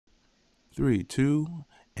Three, two,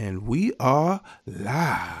 and we are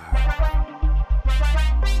live.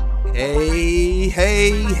 Hey,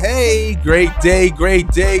 hey, hey. Great day, great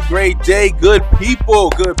day, great day. Good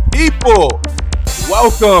people, good people.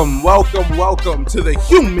 Welcome to the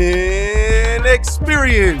human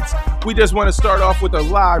experience. We just want to start off with a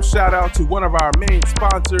live shout out to one of our main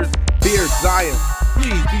sponsors, Beard Zion.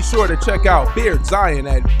 Please be sure to check out Beard Zion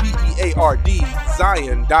at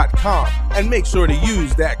BEARDZion.com and make sure to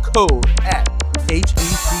use that code at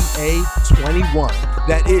HECA21.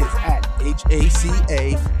 That is at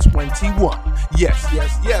HACA21.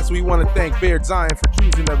 Yes. We want to thank Beard Zion for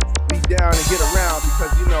choosing to be down and get around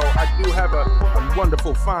because, I do have a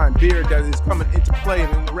wonderful fine beard that is coming into play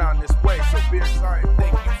and around this way. So, Beard Zion,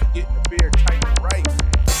 thank you for getting the beard tight and right.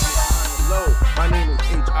 Hello, my name is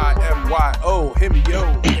HIMYO,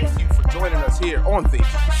 Himyo. Thank you for joining us here on the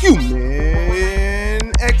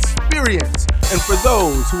Human Experience. And for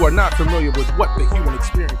those who are not familiar with what the human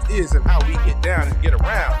experience is and how we get down and get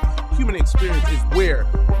around, human experience is where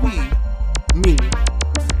we, me,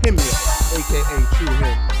 Himyo, aka True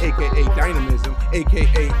Him, aka Dynamism,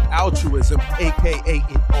 aka Altruism, aka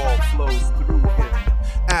it all flows through him,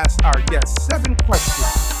 ask our guests 7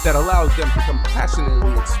 questions that allows them to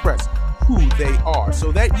compassionately express who they are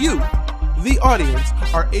so that you, the audience,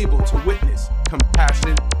 are able to witness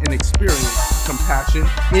compassion and experience compassion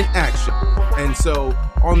in action. And so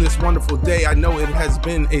on this wonderful day, I know it has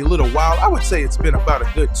been a little while. I would say it's been about a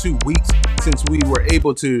good 2 weeks since we were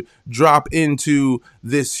able to drop into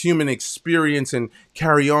this human experience and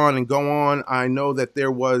carry on and go on. I know that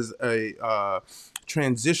there was a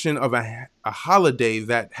transition of a holiday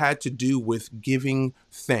that had to do with giving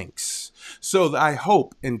thanks. So I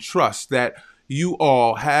hope and trust that you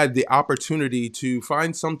all had the opportunity to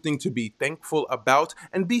find something to be thankful about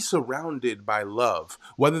and be surrounded by love,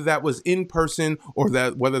 whether that was in person or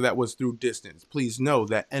whether that was through distance. Please know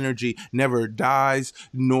that energy never dies,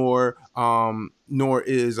 nor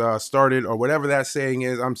is started, or whatever that saying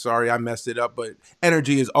is. I'm sorry, I messed it up, but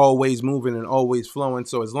energy is always moving and always flowing.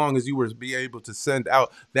 So as long as you were be able to send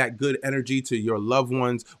out that good energy to your loved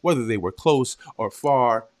ones, whether they were close or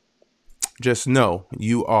far, just know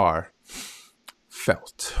you are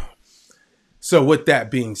felt. So with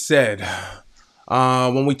that being said,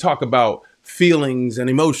 when we talk about feelings and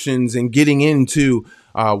emotions and getting into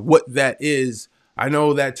what that is, I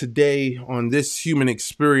know that today on this human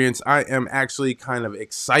experience, I am actually kind of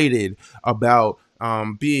excited about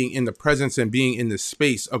being in the presence and being in the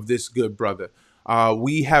space of this good brother.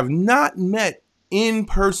 We have not met in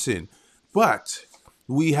person, but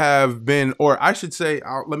we have been, or I should say,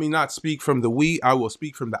 let me not speak from the we, I will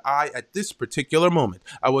speak from the I at this particular moment.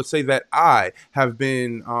 I would say that I have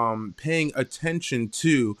been paying attention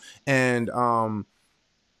to and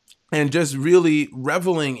just really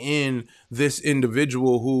reveling in this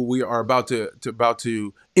individual who we are about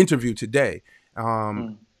to interview today.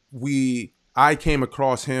 I came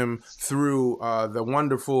across him through the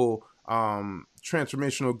wonderful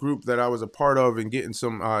transformational group that I was a part of, and getting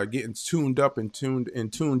tuned up and tuned in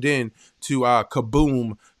to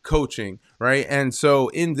Kaboom coaching, right? And so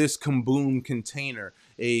in this Kaboom container,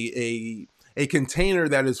 a container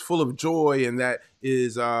that is full of joy and that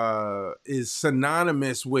is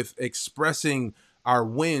synonymous with expressing our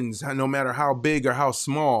wins, no matter how big or how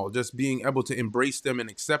small, just being able to embrace them and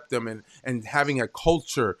accept them, and having a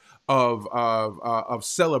culture of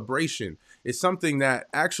celebration is something that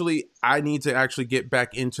actually I need to actually get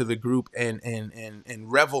back into the group and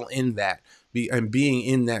revel in that, being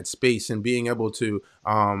in that space and being able to,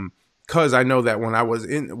 because I know that when I was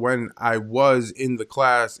in the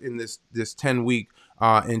class in this 10-week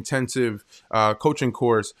intensive coaching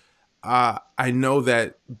course, I know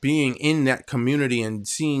that being in that community and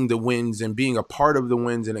seeing the wins and being a part of the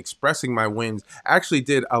wins and expressing my wins actually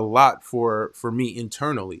did a lot for me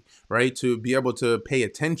internally, right? To be able to pay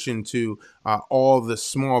attention to all the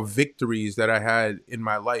small victories that I had in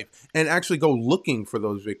my life and actually go looking for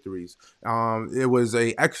those victories. It was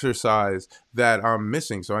a exercise that I'm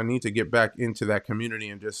missing. So I need to get back into that community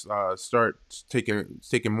and just start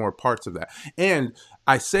taking more parts of that. And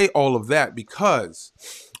I say all of that because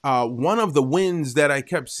one of the wins that I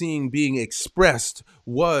kept seeing being expressed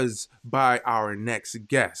was by our next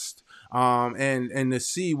guest. And to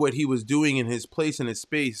see what he was doing in his place and his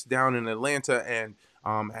space down in Atlanta, and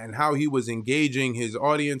how he was engaging his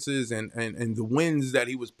audiences and the wins that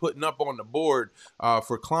he was putting up on the board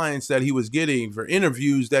for clients that he was getting, for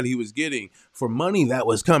interviews that he was getting, for money that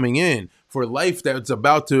was coming in, for life that's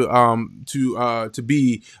about to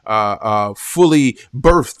be fully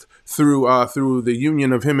birthed through the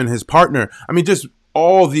union of him and his partner. I mean, just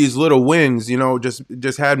all these little wins,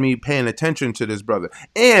 just had me paying attention to this brother.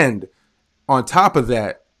 And on top of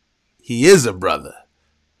that, he is a brother.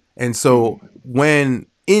 And so when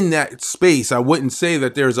in that space, I wouldn't say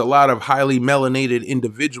that there's a lot of highly melanated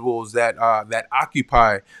individuals that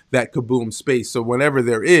occupy that Kaboom space. So whenever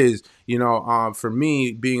there is, for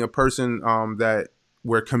me, being a person that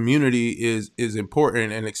where community is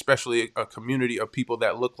important, and especially a community of people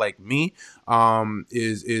that look like me,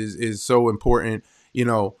 is so important.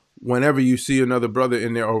 Whenever you see another brother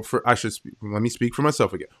in there, let me speak for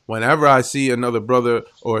myself again. Whenever I see another brother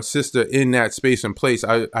or sister in that space and place,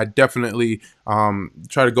 I definitely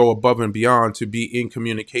try to go above and beyond to be in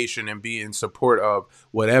communication and be in support of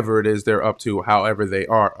whatever it is they're up to, however they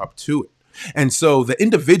are up to it. And so the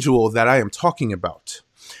individual that I am talking about,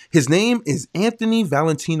 his name is Anthony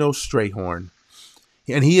Valentino Strayhorn,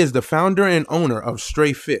 and he is the founder and owner of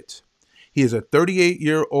Stray Fit. He is a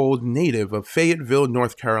 38-year-old native of Fayetteville,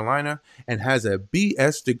 North Carolina, and has a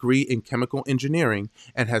BS degree in chemical engineering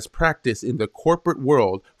and has practiced in the corporate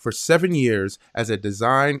world for 7 years as a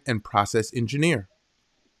design and process engineer.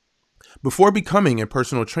 Before becoming a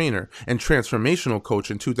personal trainer and transformational coach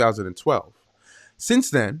in 2012.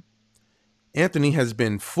 Since then, Anthony has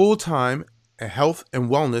been full-time a health and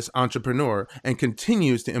wellness entrepreneur and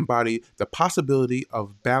continues to embody the possibility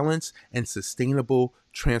of balance and sustainable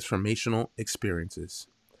transformational experiences.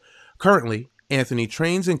 Currently, Anthony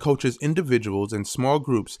trains and coaches individuals and small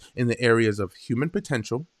groups in the areas of human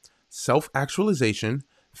potential, self-actualization,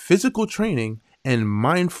 physical training, and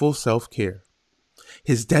mindful self-care.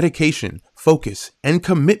 His dedication, focus, and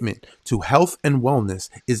commitment to health and wellness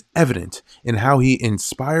is evident in how he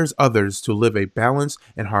inspires others to live a balanced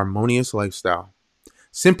and harmonious lifestyle.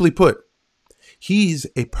 Simply put, he's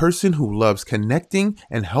a person who loves connecting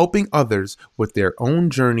and helping others with their own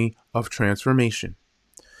journey of transformation.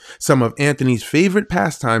 Some of Anthony's favorite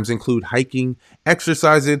pastimes include hiking,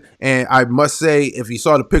 exercising, and I must say, if you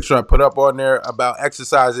saw the picture I put up on there about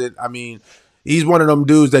exercising, I mean, he's one of them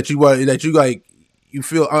dudes that you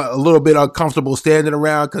feel a little bit uncomfortable standing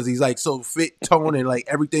around because he's like so fit, toned, and like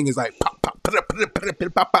everything is like pop, pop, pop, pop,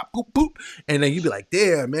 pop, pop, pop, poop, poop. And then you'd be like,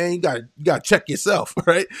 damn, man, you gotta check yourself,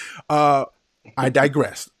 right? I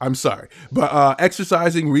digress. I'm sorry. But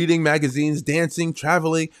exercising, reading magazines, dancing,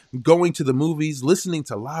 traveling, going to the movies, listening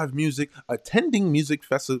to live music, attending music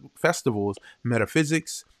festivals,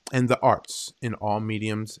 metaphysics, and the arts in all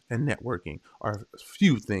mediums and networking are a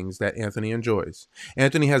few things that Anthony enjoys.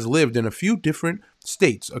 Anthony has lived in a few different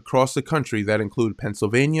states across the country that include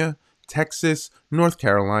Pennsylvania, Texas, North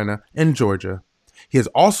Carolina, and Georgia. He has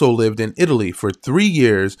also lived in Italy for 3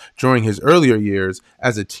 years during his earlier years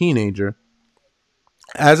as a teenager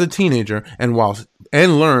and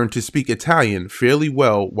learned to speak Italian fairly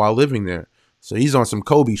well while living there. So he's on some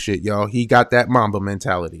Kobe shit, y'all. He got that Mamba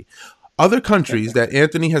mentality. Other countries that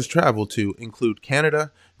Anthony has traveled to include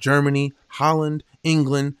Canada, Germany, Holland,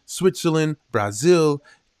 England, Switzerland, Brazil,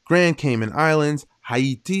 Grand Cayman Islands,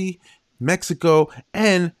 Haiti, Mexico,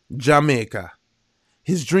 and Jamaica.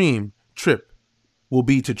 His dream trip will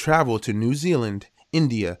be to travel to New Zealand,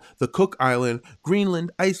 India, the Cook Island,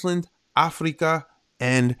 Greenland, Iceland, Africa,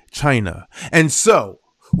 and China. And so,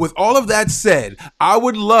 with all of that said, I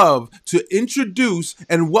would love to introduce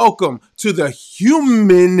and welcome to the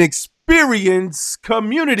human experience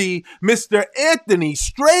community, Mr. Anthony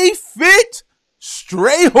Stray Fit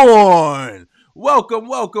Strayhorn. Welcome,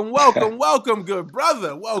 good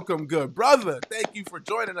brother. Welcome, good brother. Thank you for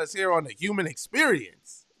joining us here on the Human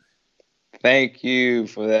Experience. Thank you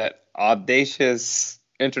for that audacious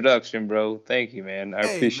introduction, bro. Thank you, man. I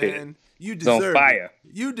appreciate it. You deserve it.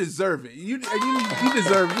 You deserve it. You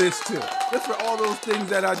deserve this too. Just for all those things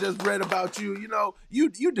that I just read about you.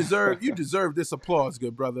 You deserve this applause,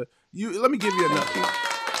 good brother. Let me give you another.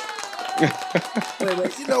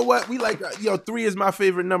 Wait, you know what? We like 3 is my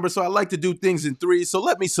favorite number, so I like to do things in 3. So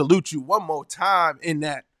let me salute you one more time in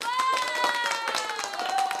that.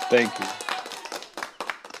 Thank you.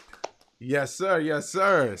 Yes, sir. Yes,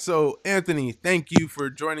 sir. So, Anthony, thank you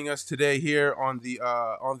for joining us today here on the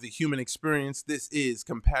Human Experience. This is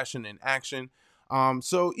Compassion in Action.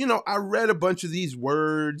 So, I read a bunch of these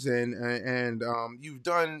words, and you've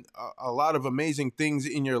done a lot of amazing things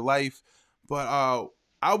in your life. But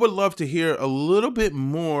I would love to hear a little bit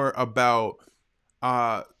more about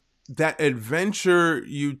that adventure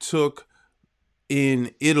you took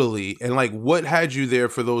in Italy, and like what had you there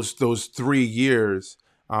for those 3 years.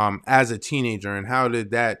 As a teenager, and how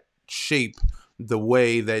did that shape the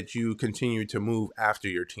way that you continue to move after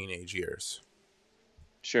your teenage years?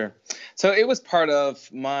 Sure. So it was part of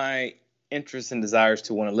my interests and desires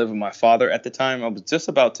to want to live with my father at the time. I was just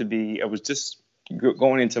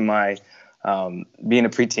going into my being a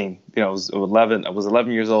preteen. You know, I was 11. I was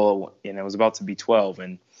 11 years old, and I was about to be 12,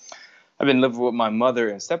 and I've been living with my mother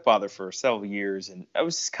and stepfather for several years, and I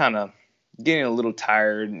was just kind of getting a little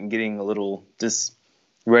tired and getting a little just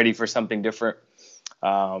ready for something different.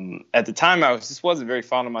 At the time, just wasn't very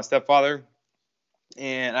fond of my stepfather,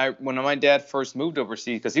 and when my dad first moved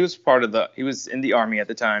overseas, because he was in the army at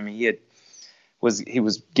the time, and he was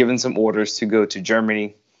given some orders to go to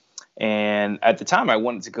Germany, and at the time I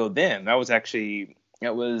wanted to go then. I was 9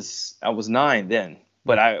 then,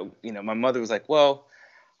 but my mother was like, well,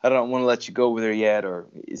 I don't want to let you go over there yet, or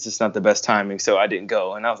it's just not the best timing. So I didn't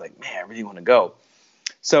go. And I was like, man, I really want to go.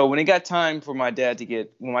 So when it got time for my dad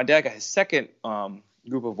when my dad got his second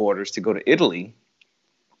group of orders to go to Italy,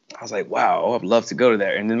 I was like, wow, I'd love to go to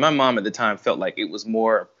there. And then my mom at the time felt like it was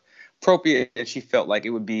more appropriate, and she felt like it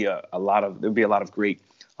would be there'd be a lot of great,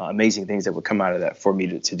 amazing things that would come out of that for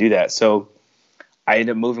me to do that. So I ended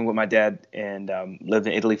up moving with my dad and lived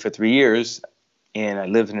in Italy for 3 years, and I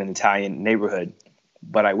lived in an Italian neighborhood,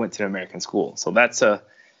 but I went to an American school. So that's a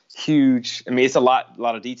huge, it's a lot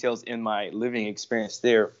of details in my living experience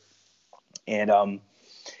there. And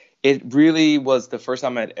it really was the first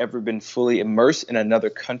time I'd ever been fully immersed in another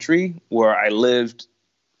country where I lived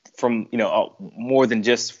from, more than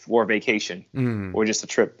just for vacation or just a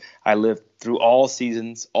trip. I lived through all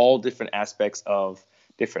seasons, all different aspects of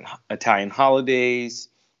different Italian holidays,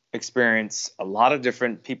 experienced a lot of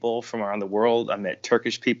different people from around the world. I met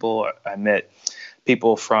Turkish people. I met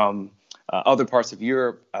people from other parts of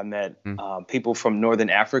Europe. I met people from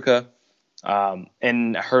Northern Africa,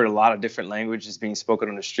 and I heard a lot of different languages being spoken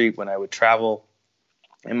on the street when I would travel.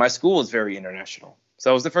 And my school was very international.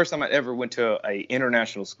 So it was the first time I ever went to an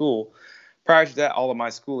international school. Prior to that, all of my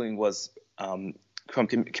schooling was from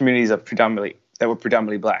communities that were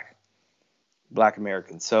predominantly Black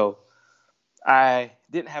Americans. So I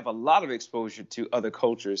didn't have a lot of exposure to other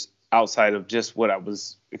cultures outside of just what I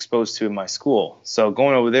was exposed to in my school. So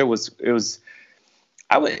going over there was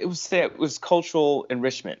cultural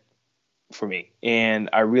enrichment for me, and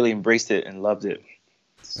I really embraced it and loved it.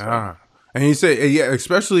 So. And you say, yeah,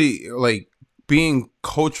 especially like being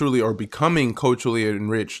culturally or becoming culturally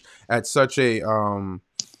enriched at such a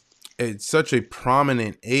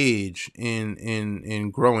prominent age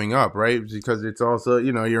in growing up, right? Because it's also,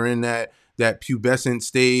 you're in that pubescent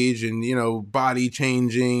stage, and body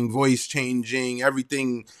changing, voice changing,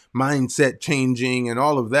 everything, mindset changing, and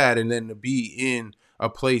all of that, and then to be in a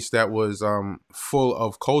place that was full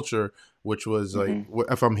of culture, which was like,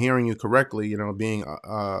 if I'm hearing you correctly, being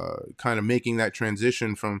kind of making that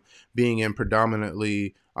transition from being in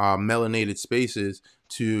predominantly melanated spaces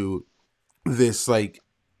to this like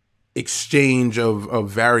exchange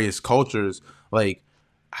of various cultures. Like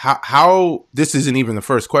how this isn't even the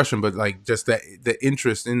first question, but like just the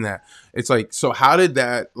interest in that. It's like, so how did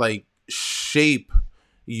that like shape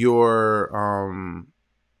your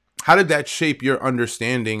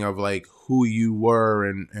understanding of like who you were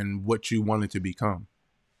and what you wanted to become?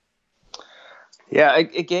 Yeah,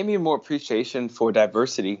 it gave me more appreciation for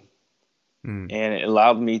diversity, and it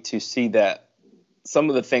allowed me to see that some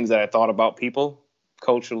of the things that I thought about people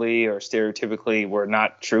culturally or stereotypically were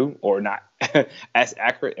not true, or not as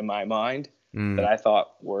accurate in my mind that I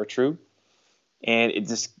thought were true. And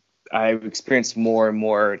I've experienced more and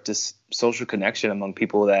more just social connection among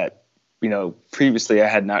people that, previously I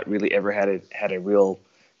had not really ever had a real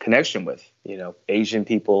connection with, Asian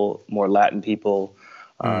people, more Latin people,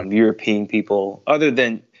 European people, other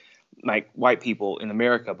than like white people in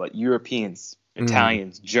America, but Europeans,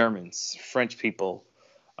 Italians, Germans, French people.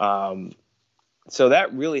 So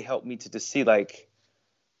that really helped me to just see like,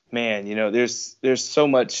 man, there's so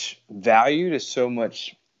much value, there's so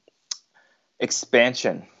much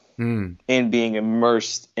expansion in being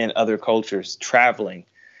immersed in other cultures, traveling,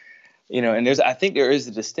 and I think there is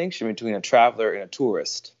a distinction between a traveler and a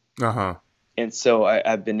tourist. And so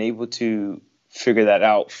I've been able to figure that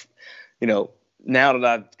out, now that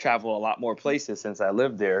I've traveled a lot more places since I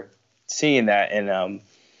lived there, seeing that. And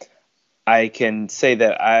I can say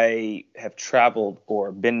that I have traveled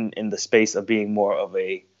or been in the space of being more of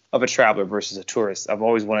a traveler versus a tourist. I've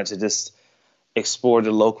always wanted to just explore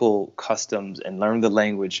the local customs and learn the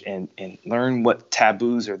language and learn what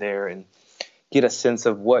taboos are there and get a sense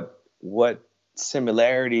of what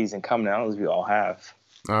similarities and commonalities we all have.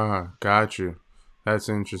 Got you. That's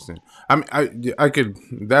interesting. I could,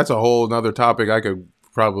 that's a whole nother topic. I could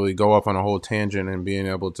probably go off on a whole tangent and being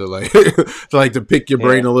able to like to pick your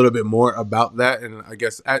brain a little bit more about that. And I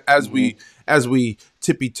guess as we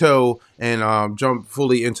tippy toe and jump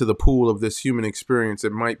fully into the pool of this human experience,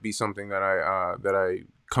 it might be something that I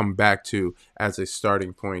come back to as a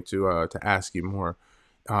starting point to ask you more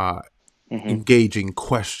Mm-hmm. engaging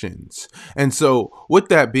questions. And so, with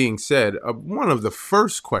that being said, one of the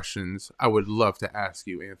first questions I would love to ask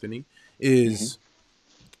you, Anthony, Mm-hmm. is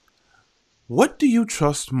what do you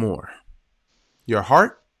trust more, your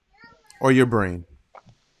heart or your brain?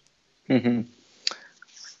 Mm-hmm.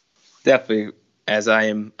 Definitely, as I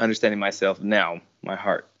am understanding myself now, my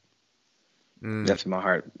heart. Mm, Definitely my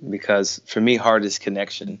heart. Because for me, heart is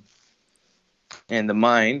connection. And the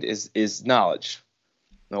mind is knowledge.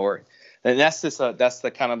 Or and that's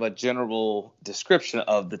the kind of a general description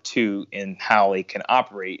of the two and how they can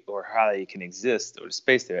operate or how they can exist or the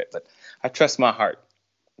space they're at. But I trust my heart,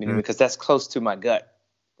 mm, because that's close to my gut.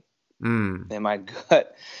 mm, And my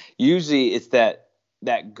gut, usually it's that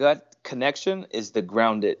gut connection is the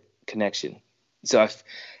grounded connection. So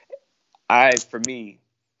for me,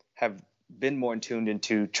 have been more tuned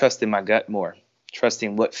into trusting my gut more,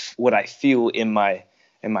 trusting what I feel in my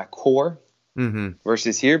core mm-hmm.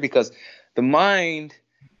 versus here, because the mind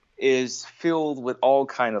is filled with all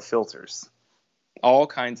kind of filters, all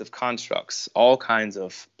kinds of constructs, all kinds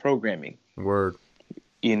of programming, Word.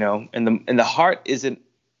 and the heart isn't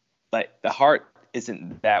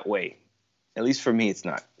that way. At least for me, it's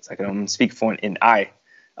not. It's like I don't speak for in I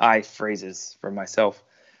phrases for myself.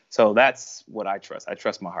 So that's what I trust. I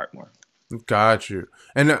trust my heart more. Got you.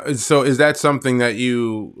 And so, is that something that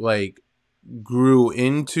you like grew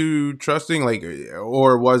into trusting, like,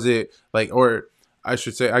 or was it like, or I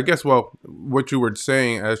should say, I guess, well, what you were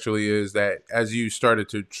saying actually is that as you started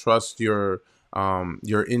to trust your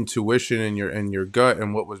intuition and your gut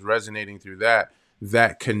and what was resonating through that,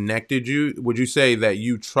 that connected you. Would you say that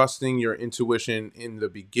you trusting your intuition in the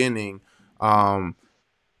beginning um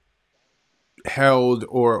held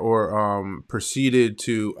or proceeded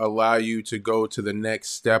to allow you to go to the next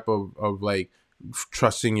step of like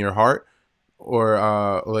trusting your heart,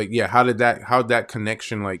 or like, yeah, how that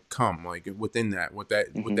connection like come like within that, with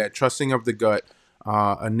Hmm. that trusting of the gut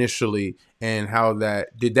initially, and how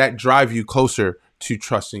that did that drive you closer to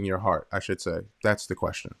trusting your heart, I should say. That's the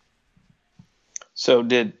question. So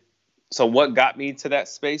what got me to that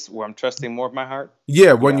space where I'm trusting more of my heart?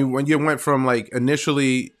 Yeah, when Yeah. you went from like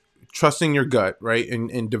initially trusting your gut, right, and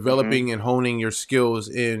Hmm. developing and honing your skills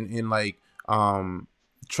in like um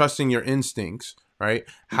trusting your instincts, right?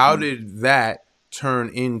 How Hmm. did that turn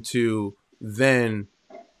into then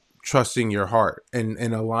trusting your heart and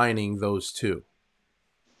aligning those two?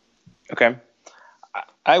 Okay.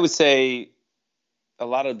 I would say a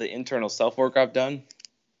lot of the internal self work I've done,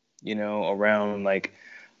 around like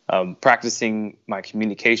practicing my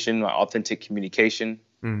communication, my authentic communication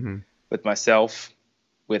Mm-hmm. with myself,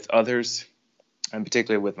 with others, and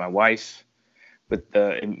particularly with my wife, with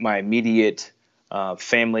my immediate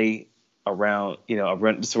family,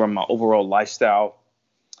 just around my overall lifestyle,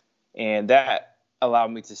 and that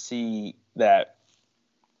allowed me to see that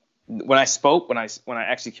when I spoke, when I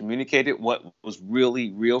actually communicated what was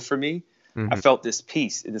really real for me, I Mm-hmm. felt this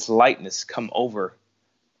peace, this lightness come over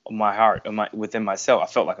my heart, within myself. I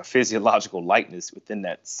felt like a physiological lightness within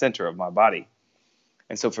that center of my body.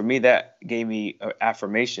 And so for me, that gave me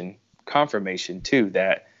affirmation, confirmation too,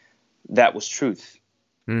 that that was truth,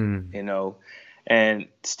 Mm-hmm. you know, and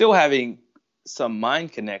still having some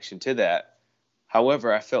mind connection to that.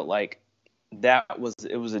 However, I felt like it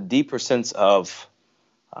was a deeper sense of,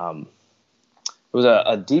 um, it was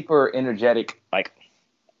a deeper energetic, like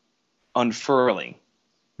unfurling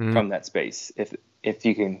Mm-hmm. from that space. If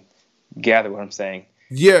you can gather what I'm saying.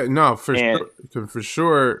 Yeah, no, for And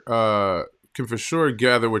sure, can for sure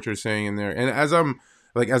gather what you're saying in there. And as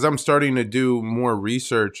I'm starting to do more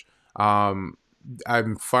research, um,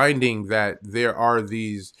 I'm finding that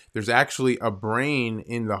there's actually a brain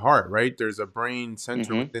in the heart, right? There's a brain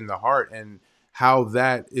center hmm within the heart, and how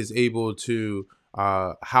that is able to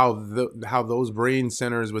how those brain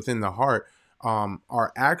centers within the heart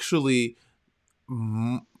are actually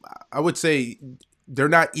m- I would say they're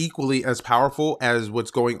not equally as powerful as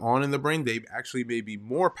what's going on in the brain. They actually may be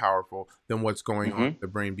more powerful than what's going on in hmm the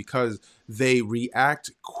brain, because they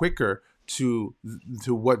react quicker to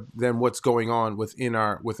what's going on within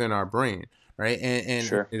our brain, right? And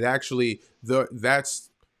sure. it actually that's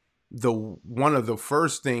the one of the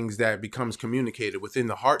first things that becomes communicated within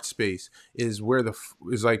the heart space is where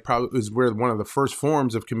is like probably is where one of the first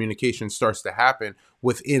forms of communication starts to happen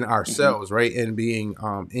within hmm ourselves, right? And being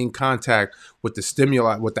in contact with the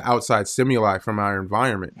stimuli, with the outside stimuli from our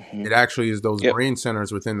environment. hmm It actually is those Yep. brain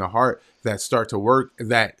centers within the heart that start to work,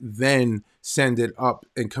 that then send it up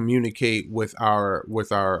and communicate with our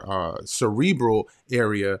cerebral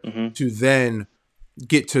area hmm to then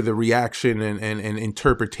get to the reaction and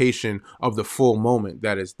interpretation of the full moment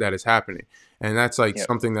that is happening. And that's like Yep.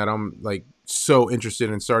 something that I'm like so interested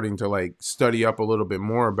in starting to like study up a little bit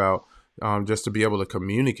more about, just to be able to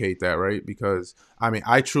communicate that, right? Because I mean,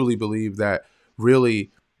 I truly believe that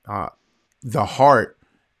really the heart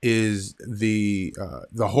is the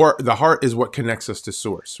heart is what connects us to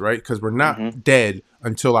source, right? Because we're not dead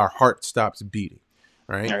until our heart stops beating,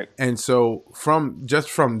 right? And so from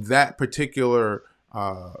that particular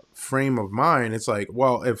frame of mind, it's like,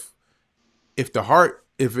 well, if the heart,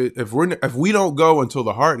 if we don't go until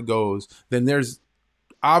the heart goes, then there's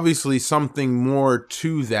obviously something more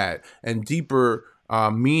to that and deeper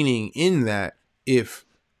meaning in that. If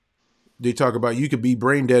they talk about you could be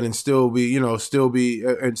brain dead and still be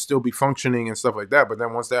functioning and stuff like that, but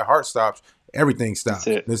then once that heart stops, everything stops.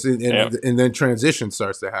 And then transition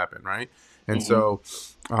starts to happen, right? And so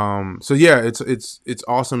yeah, it's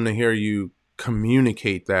awesome to hear you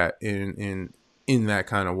communicate that in that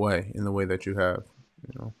kind of way, in the way that you have,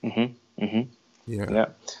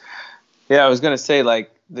 Yeah, I was gonna say,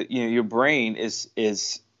 like, your brain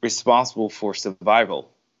is responsible for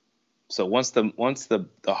survival. So once the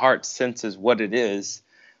heart senses what it is,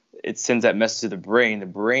 it sends that message to the brain. The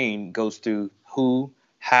brain goes through who,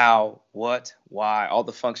 how, what, why, all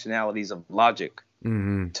the functionalities of logic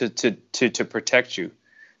to protect you.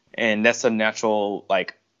 And that's a natural,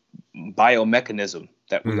 like, biomechanism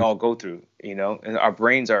that we all go through, and our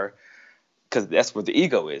brains are, because that's what the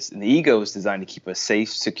ego is. And the ego is designed to keep us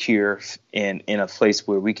safe, secure, and in a place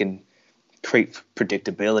where we can create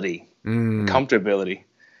predictability, comfortability.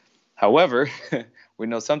 However, we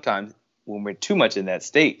know sometimes when we're too much in that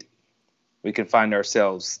state, we can find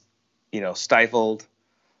ourselves, stifled,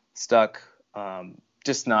 stuck,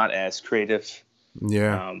 just not as creative,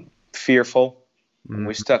 fearful.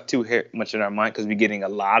 We're stuck too much in our mind because we're getting a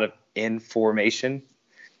lot of information.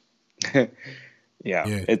 To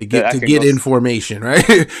get information,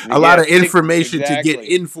 right? A lot of information to get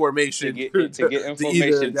information. To get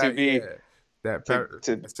information to be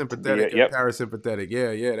sympathetic and parasympathetic.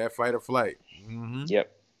 Yeah, that fight or flight.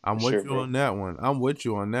 Yep. I'm with you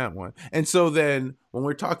on that one. And so then when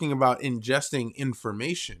we're talking about ingesting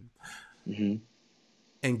information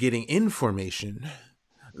and getting information,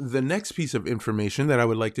 the next piece of information that I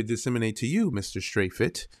would like to disseminate to you, Mr.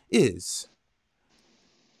 Strayfit, is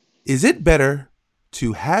it better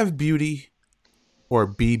to have beauty or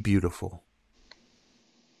be beautiful?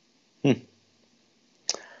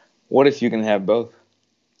 What if you can have both?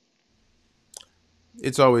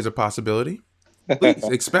 It's always a possibility. Please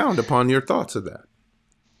expound upon your thoughts of that.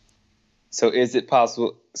 So is it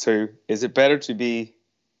possible? So is it better to be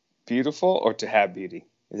beautiful or to have beauty?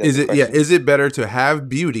 Is it better to have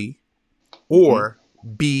beauty or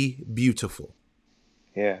be beautiful?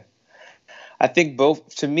 Yeah. I think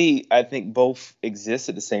both, to me, I think both exist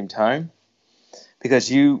at the same time, because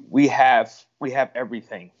we have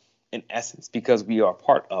everything in essence, because we are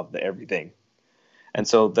part of the everything. And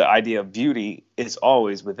so the idea of beauty is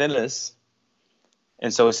always within us.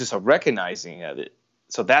 And so it's just a recognizing of it.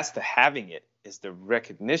 So that's the having it, is the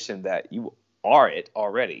recognition that you are it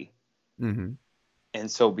already. And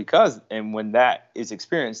so when that is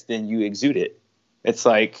experienced, then you exude it. It's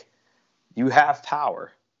like you have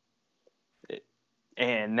power.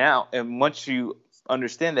 And once you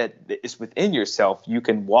understand that it's within yourself, you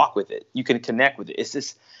can walk with it. You can connect with it.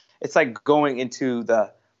 It's like going into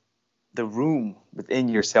the room within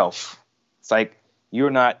yourself. It's like you're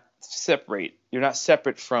not separate. You're not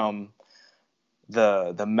separate from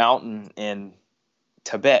the mountain in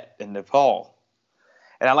Tibet and Nepal.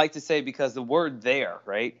 And I like to say, because the word there,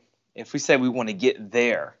 right? If we say we want to get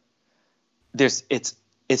there, it's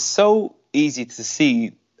so easy to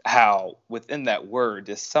see how within that word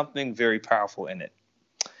there's something very powerful in it.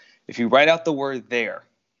 If you write out the word there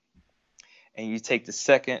and you take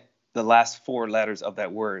the last four letters of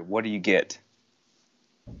that word, what do you get?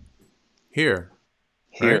 Here.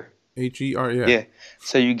 Right? H-E-R, yeah.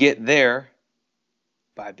 So you get there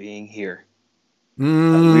by being here.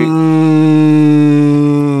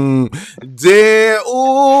 Damn,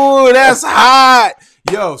 ooh, that's hot.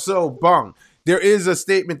 Yo, so Bung, there is a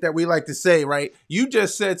statement that we like to say, right? You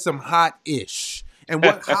just said some hot-ish. And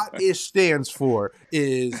what hot-ish stands for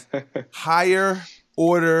is higher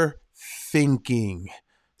order thinking.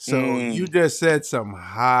 So you just said some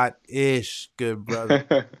hot-ish, good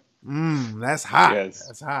brother. That's hot. Yes.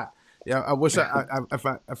 That's hot. Yeah, I wish I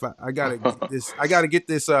gotta get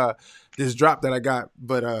this drop that I got,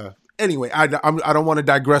 but Anyway, I don't want to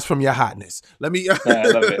digress from your hotness. Let me. Yeah, I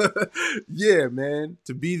love it. Yeah, man.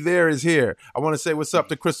 To be there is here. I want to say what's up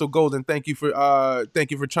to Crystal Golden. Thank you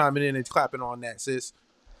for chiming in and clapping on that, sis.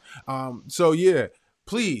 So yeah,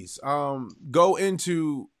 please go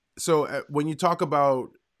into when you talk about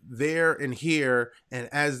there and here, and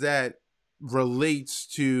as that relates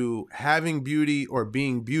to having beauty or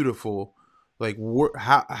being beautiful, like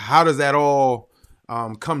how does that all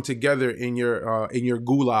come together in your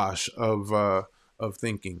goulash of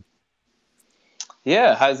thinking?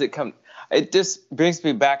 Yeah, how does it come? It just brings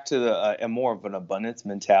me back to the more of an abundance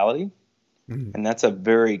mentality, and that's a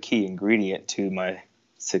very key ingredient to my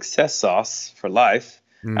success sauce for life.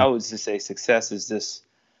 I would just say success is just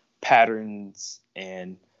patterns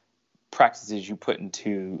and practices you put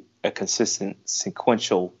into a consistent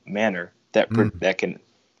sequential manner that that can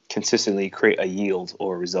consistently create a yield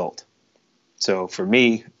or a result. So for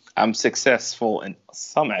me, I'm successful in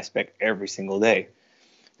some aspect every single day.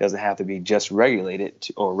 It doesn't have to be just regulated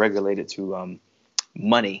to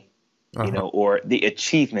money, or the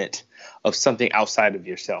achievement of something outside of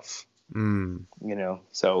yourself.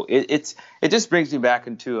 So it just brings me back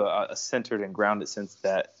into a centered and grounded sense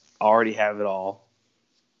that I already have it all.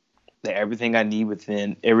 That everything I need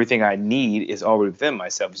is already within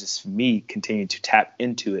myself. It's just me continuing to tap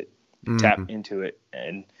into it.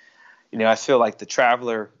 And, I feel like the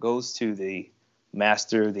traveler goes to the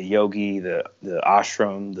master, the yogi, the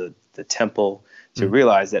ashram, the temple to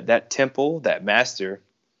realize that temple, that master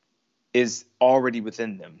is already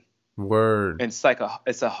within them. Word. And it's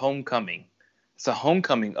a homecoming. It's a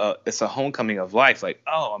homecoming of life. Like,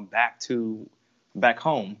 oh, I'm back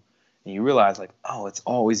home. And you realize, like, oh, it's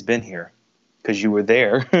always been here because you were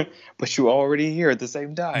there, but you were already here at the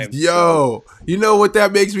same time. Yo, you know what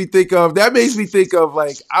that makes me think of? That makes me think of,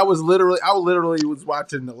 like, I literally was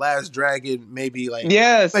watching The Last Dragon maybe like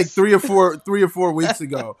 3 or 4 weeks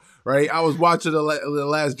ago, right? I was watching the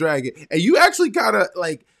Last Dragon, and you actually kind of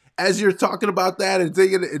like, as you're talking about that and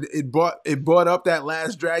thinking, it brought up that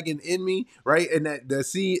Last Dragon in me, right? And that the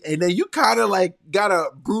scene, and then you kind of like got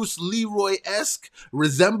a Bruce Leroy-esque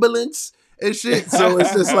resemblance and shit. So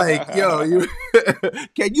it's just like, yo,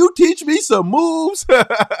 can you teach me some moves?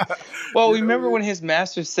 Well, remember when his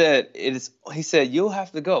master said he said, you'll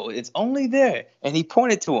have to go. It's only there. And he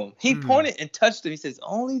pointed to him. He pointed and touched him. He says,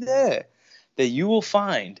 only there that you will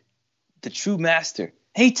find the true master.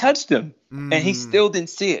 He touched him and he still didn't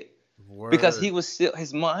see it. Word. Because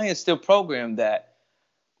his mind is still programmed that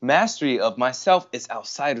mastery of myself is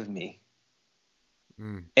outside of me.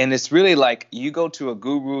 And it's really like you go to a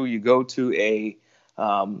guru, you go to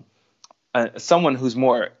someone who's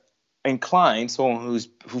more inclined, someone who's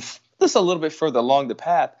just a little bit further along the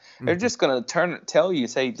path. They're just going to tell you,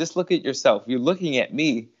 say, just look at yourself. You're looking at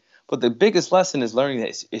me. But the biggest lesson is learning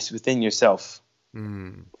that it's within yourself.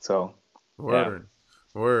 So, Word.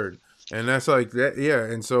 And that's like that. Yeah.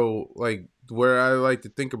 And so, like, where I like to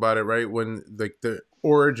think about it, right, when like the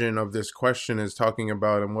origin of this question is talking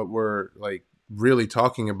about, and what we're like really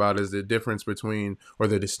talking about is the difference between, or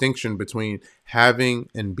the distinction between, having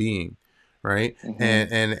and being, right?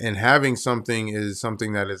 And having something is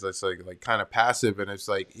something that is like kind of passive, and it's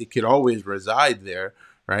like it could always reside there,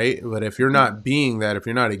 right? But if you're not being that, if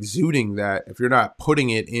you're not exuding that, if you're not putting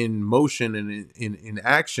it in motion and in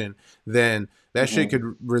action, then that shit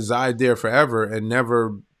could reside there forever and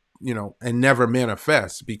never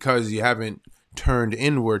manifest, because you haven't turned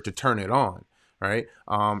inward to turn it on, right?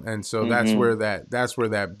 And so that's where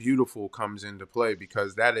that beautiful comes into play,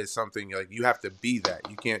 because that is something like you have to be that.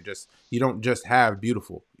 You don't just have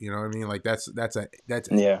beautiful, you know what I mean? Like that's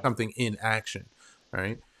something in action,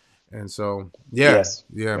 right? And so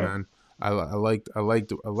man, I liked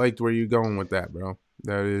where you're going with that, bro.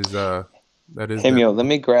 That is Hemio, let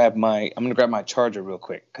me grab I'm gonna grab my charger real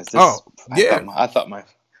quick, because I thought my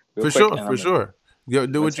for sure.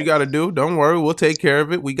 Do what you got to do. Don't worry, we'll take care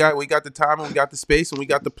of it. We got the time, and we got the space, and we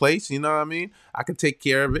got the place. You know what I mean? I can take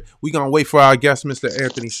care of it. We gonna wait for our guest, Mr.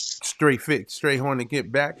 Anthony Strayhorn, to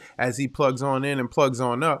get back as he plugs on in and plugs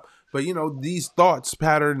on up. But these thoughts,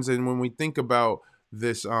 patterns, and when we think about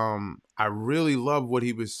this, I really love what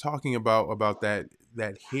he was talking about that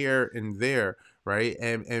here and there, right?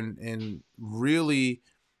 And really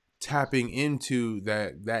tapping into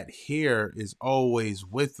that here is always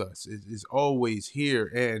with us. It is always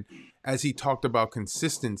here. And as he talked about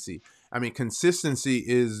consistency, I mean, consistency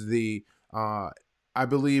is I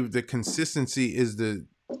believe the consistency is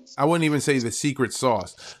I wouldn't even say the secret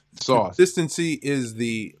sauce. Consistency is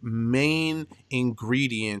the main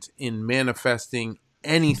ingredient in manifesting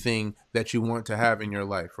anything that you want to have in your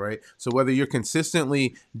life, right? So whether you're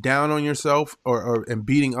consistently down on yourself or and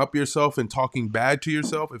beating up yourself and talking bad to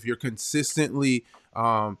yourself, if you're consistently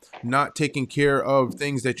not taking care of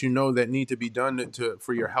things that you know that need to be done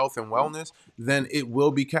for your health and wellness, then it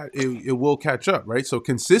will it will catch up, right? So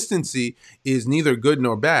consistency is neither good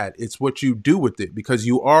nor bad. It's what you do with it, because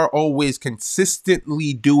you are always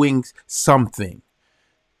consistently doing something.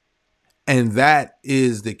 And that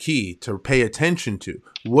is the key to pay attention to.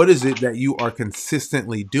 What is it that you are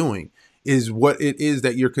consistently doing? Is what it is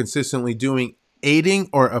that you're consistently doing aiding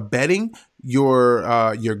or abetting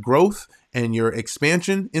your growth and your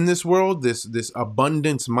expansion in this world, this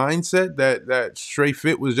abundance mindset that Stray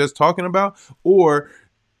Fit was just talking about? Or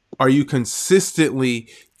are you consistently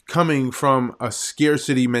coming from a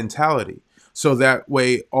scarcity mentality? So that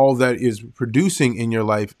way, all that is producing in your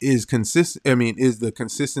life is is the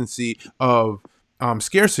consistency of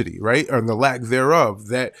scarcity, right? Or the lack thereof,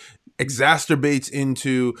 that exacerbates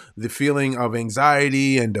into the feeling of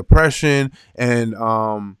anxiety and depression and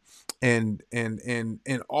all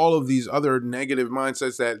of these other negative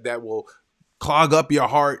mindsets that will clog up your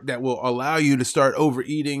heart, that will allow you to start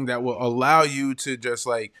overeating, that will allow you to just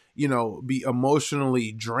be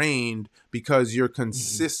emotionally drained because you're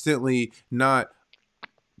consistently not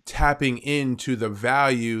tapping into the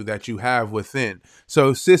value that you have within.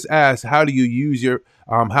 So sis asks, how do you use your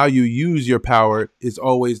power is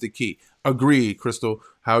always the key. Agreed, Crystal.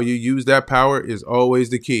 How you use that power is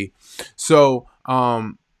always the key. So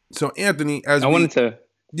Anthony,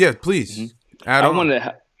 yeah, please add I on.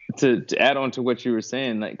 wanted to add on to what you were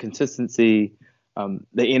saying, like consistency, the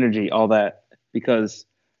energy, all that, because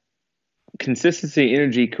consistency,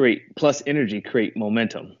 energy create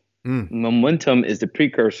momentum. Momentum is the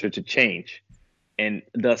precursor to change and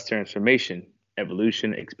thus transformation,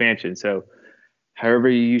 evolution, expansion. So however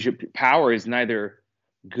you use your power is neither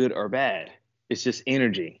good or bad. It's just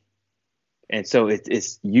energy. And so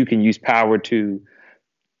it's you can use power to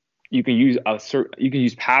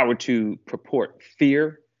power to purport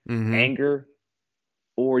fear, anger,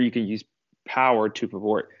 or you can use power to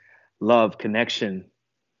purport love, connection,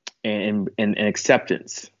 and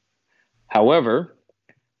acceptance. However,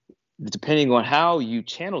 depending on how you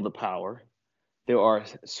channel the power, there are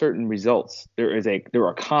certain results. There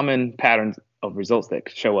are common patterns of results that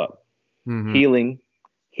show up. Healing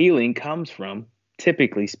comes from,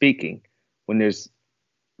 typically speaking, when there's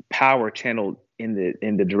power channeled in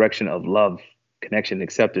the direction of love, connection,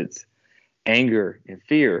 acceptance. Anger and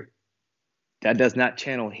fear, that does not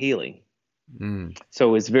channel healing.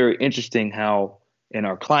 So it's very interesting how in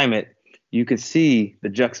our climate you could see the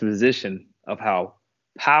juxtaposition of how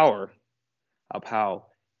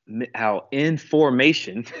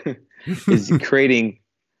information is creating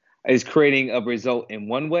a result in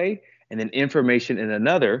one way, and then information in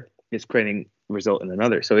another is creating a result in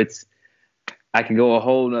another. So I can go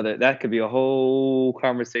that could be a whole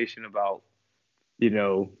conversation about,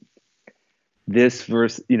 this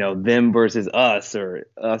versus, them versus us, or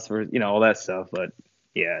us versus, all that stuff. But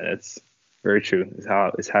yeah, that's very true. It's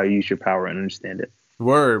how you use your power and understand it.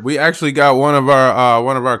 Word. We actually got one of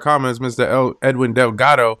our comments, Mr. Edwin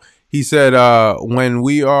Delgado. He said, when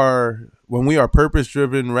we are purpose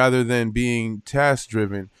driven rather than being task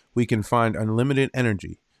driven, we can find unlimited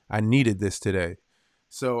energy. I needed this today.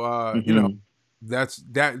 So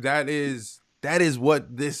that is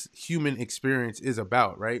what this human experience is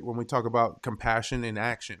about, right? When we talk about compassion in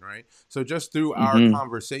action, right? So just through our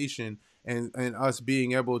conversation and us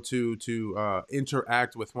being able to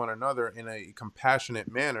interact with one another in a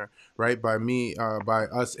compassionate manner, right? By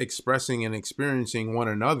us expressing and experiencing one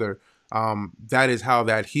another, that is how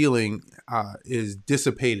that healing is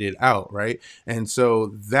dissipated out, right? And so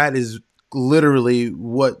that is literally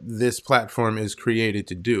what this platform is created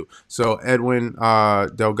to do. So Edwin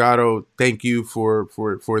Delgado, thank you for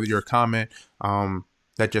your comment.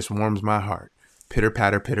 That just warms my heart. Pitter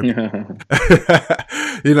patter, pitter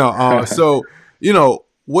patter. So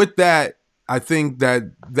with that, I think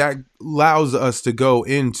that allows us to go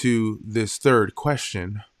into this third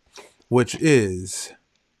question, which is,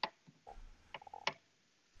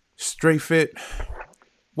 Stray Fit,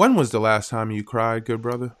 when was the last time you cried, good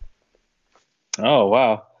brother? Oh,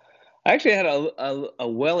 wow. I actually had a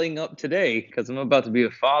welling up today because I'm about to be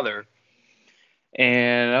a father.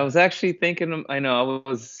 And I was actually thinking, I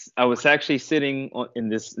was actually sitting in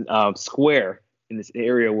this square in this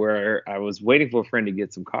area where I was waiting for a friend to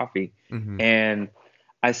get some coffee. And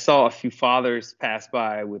I saw a few fathers pass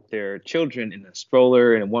by with their children in a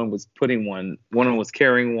stroller, and one was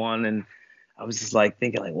carrying one. And I was just like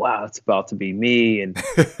thinking like, wow, it's about to be me. And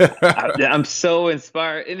I'm so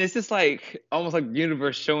inspired. And it's just like almost like the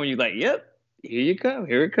universe showing you like, yep, here you come.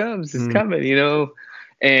 Here it comes. It's Mm. coming, you know?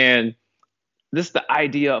 And just the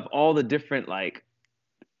idea of all the different like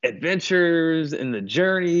adventures and the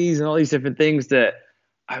journeys and all these different things that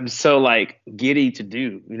I'm so like giddy to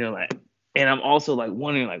do, you know, like, and I'm also like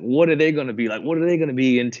wondering like, what are they going to be like? What are they going to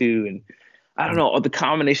be into? And I don't know, the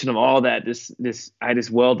combination of all that, I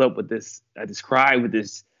just welled up with this, I just cried with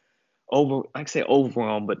this I say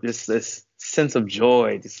overwhelm, but this sense of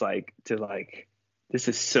joy, just like to like, this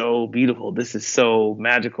is so beautiful. This is so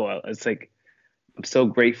magical. It's like, I'm so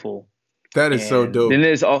grateful. That is so And then dope.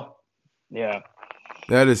 there's all, yeah.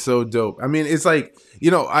 That is so dope. I mean, it's like,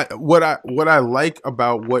 you know, what I like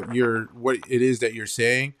about what it is that you're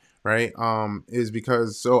saying, right? Is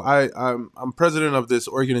because I'm president of this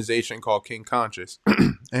organization called King Conscious,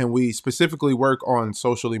 and we specifically work on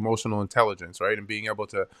social emotional intelligence, right? And being able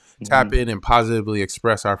to tap Mm-hmm. in and positively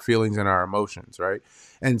express our feelings and our emotions, right?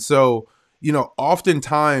 And so, you know,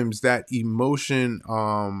 oftentimes that emotion,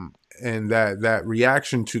 and that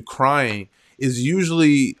reaction to crying is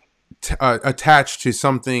usually attached to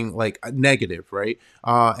something like negative, right?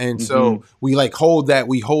 And Mm-hmm. so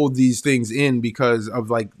we hold these things in because of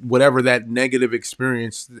like whatever that negative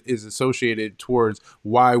experience is associated towards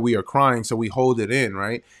why we are crying. So we hold it in,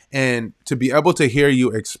 right? And to be able to hear you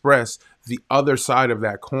express the other side of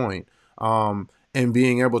that coin, and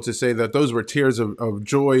being able to say that those were tears of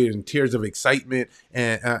joy and tears of excitement,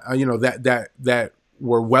 and you know, that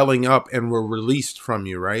were welling up and were released from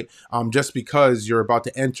you, right? Just because you're about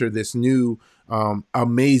to enter this new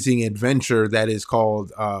amazing adventure that is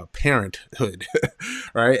called parenthood,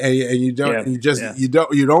 right? And Yeah. Yeah.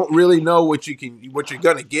 you don't really know what you're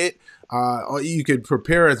gonna get. You could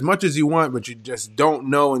prepare as much as you want, but you just don't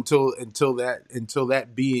know until that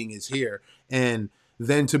being is here, and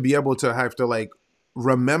then to be able to have to like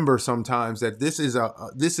remember sometimes that this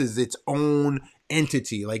is its own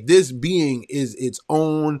entity. Like this being is its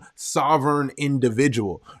own sovereign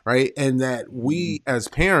individual, right? And that Mm-hmm. we as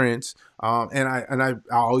parents,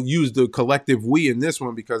 I'll use the collective we in this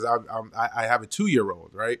one because I have a 2-year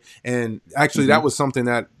old, right? And actually Mm-hmm. that was something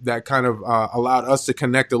that kind of allowed us to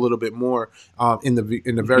connect a little bit more in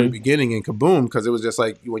the very Mm-hmm. beginning in Kaboom, because it was just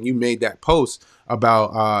like when you made that post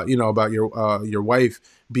about about your wife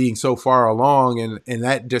being so far along, and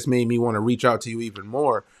that just made me want to reach out to you even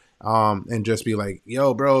more, and just be like,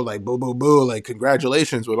 yo, bro, like boo boo boo, like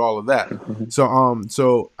congratulations with all of that.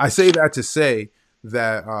 So I say that to say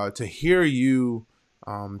that to hear you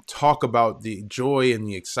talk about the joy and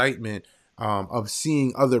the excitement of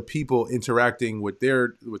seeing other people interacting with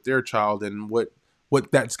their child, and what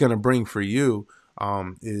that's going to bring for you,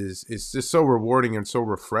 is just so rewarding and so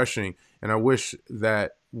refreshing. And I wish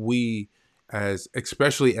that we, as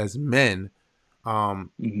especially as men,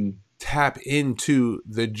 um, Mm-hmm. tap into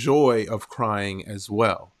the joy of crying as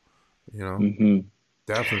well. You know, Mm-hmm.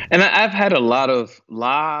 definitely. And I've had a lot of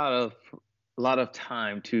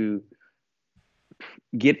time to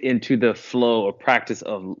get into the flow or practice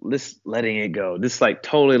of this letting it go. This like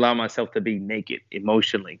totally allow myself to be naked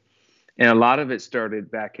emotionally. And a lot of it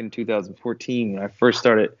started back in 2014 when I first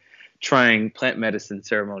started trying plant medicine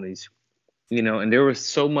ceremonies, you know, and there was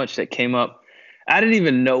so much that came up I didn't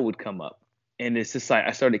even know would come up. And it's just like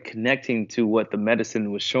I started connecting to what the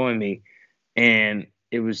medicine was showing me. And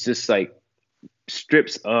it was just like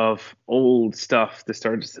strips of old stuff that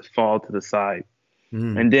started to fall to the side.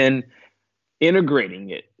 Mm, And then integrating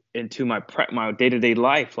it into my day-to-day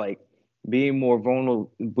life, like being more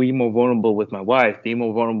vulnerable with my wife, being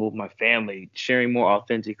more vulnerable with my family, sharing more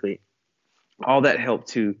authentically. All that helped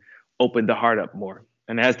to open the heart up more.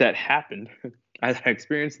 And as that happened, as I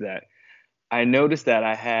experienced that, I noticed that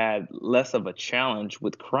I had less of a challenge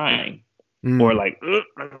with crying or mm, like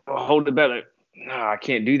hold it back. Like, no, I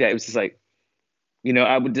can't do that. It was just like, you know,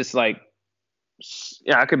 I would just like,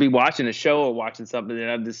 yeah, I could be watching a show or watching something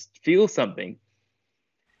and I just feel something,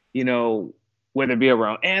 you know, whether it be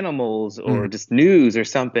around animals or mm. just news or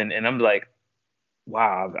something. And I'm like,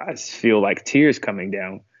 wow, I just feel like tears coming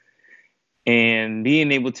down and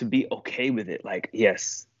being able to be okay with it. Like,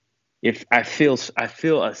 yes, if I feel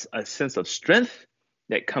a sense of strength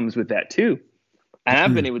that comes with that too. And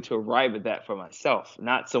I've been Mm. able to arrive at that for myself,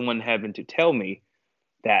 not someone having to tell me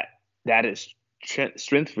that that is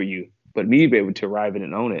strength for you, but me be able to arrive at it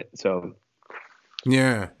and own it. So,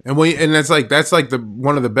 Yeah, and that's like the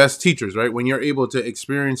one of the best teachers, right? When you're able to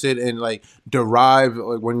experience it and like derive,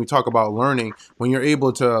 like when we talk about learning, when you're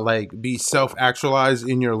able to like be self actualized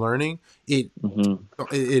in your learning, Mm-hmm.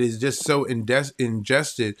 it is just so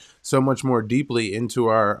ingested so much more deeply into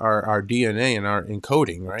our DNA and our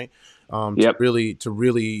encoding, right? Yep. To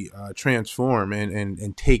really transform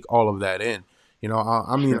and take all of that in. You know,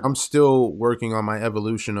 I mean, Sure. I'm still working on my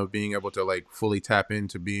evolution of being able to like fully tap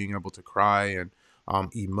into being able to cry and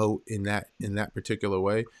emote in that particular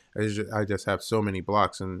way. I just have so many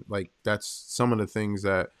blocks, and like that's some of the things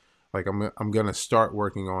that like I'm gonna start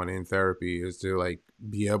working on in therapy is to like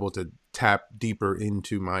be able to tap deeper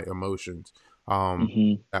into my emotions.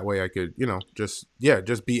 Mm-hmm. That way I could, you know, just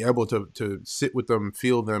be able to sit with them,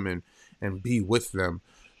 feel them, and be with them.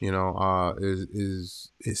 You know, is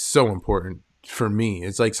so important for me.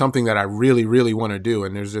 It's like something that I really really want to do,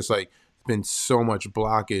 and there's just like been so much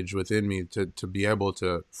blockage within me to be able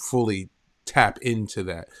to fully tap into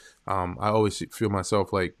that. I always feel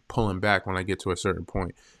myself like pulling back when I get to a certain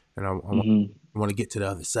point, and I want to get to the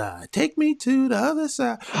other side. Take me to the other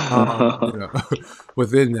side. You Mm-hmm. know,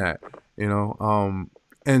 within that, you know.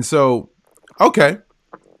 And so, okay,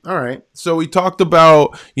 all right. So we talked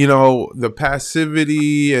about, you know, the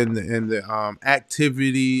passivity and the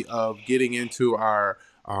activity of getting into our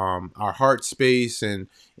heart space and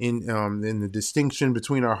in the distinction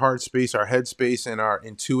between our heart space, our head space, and our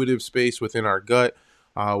intuitive space within our gut.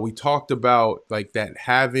 We talked about like that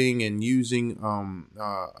having and using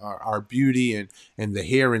our beauty and the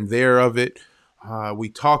here and there of it. We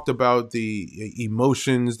talked about the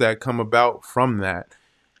emotions that come about from that.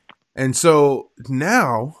 And so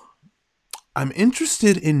now I'm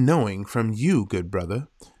interested in knowing from you, good brother,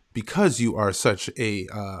 because you are such a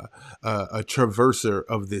traverser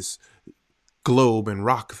of this globe and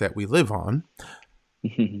rock that we live on.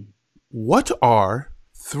 What are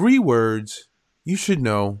 3 words you should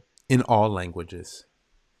know in all languages?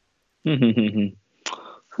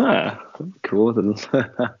 Huh. Cool.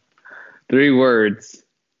 3 words.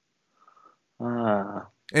 Ah.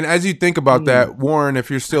 And as you think about Hmm. that, Warren, if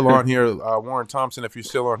you're still on here, Warren Thompson, if you're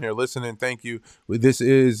still on here listening, thank you. This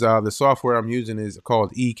is the software I'm using is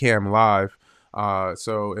called Ecamm Live.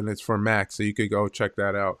 And it's for Mac, so you could go check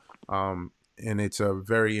that out. And it's a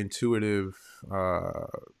very intuitive.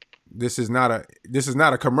 This is not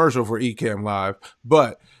a commercial for Ecamm Live,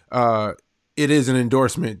 but it is an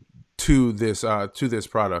endorsement to this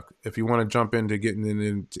product. If you want to jump into getting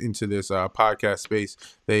into this podcast space,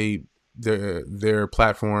 their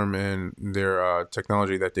platform and their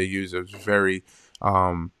technology that they use is very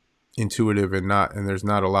intuitive and there's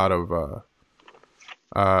not a lot of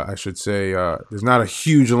I should say there's not a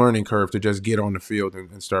huge learning curve to just get on the field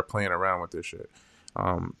and start playing around with this shit.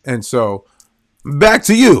 And so back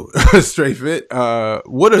to you, Straight Fit.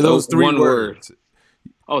 What are So those three one word. words?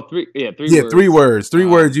 Oh, three. Yeah, three Yeah, three words. words. Three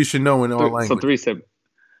words you should know in all So languages. three sub.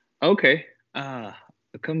 Okay.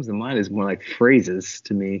 What comes to mind is more like phrases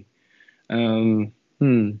to me. Um.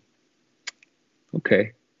 Hmm.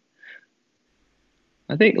 Okay.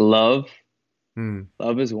 I think love. Mm,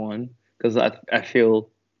 Love is one because I feel,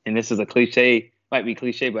 and this is a cliche, might be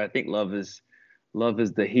cliche, but I think love is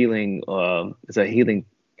the healing. It's a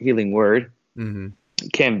healing word. mm-hmm,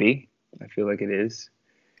 It can be. I feel like it is.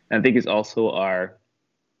 And I think it's also our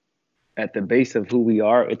at the base of who we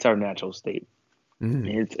are. It's our natural state. mm-hmm.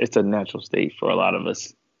 It's a natural state for a lot of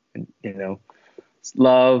us. And, it's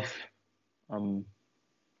love. Um.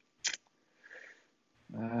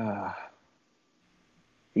 Uh,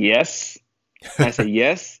 yes. I say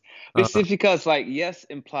yes. It's Uh, just because like yes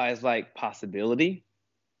implies like possibility.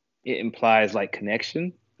 It implies like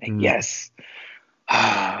connection. Like mm, yes.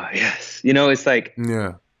 Yes. It's like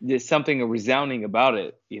yeah. there's something resounding about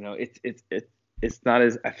it. It's not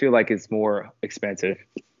as I feel like it's more expensive.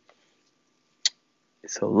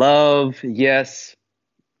 So love, yes.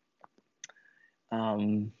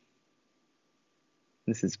 Um,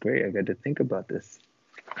 this is great. I got to think about this.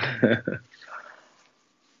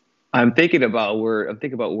 I'm thinking about word. I'm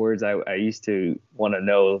thinking about words I used to want to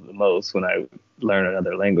know the most when I learn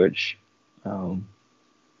another language. Um,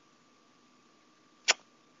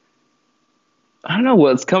 I don't know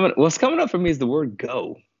what's coming. What's coming up for me is the word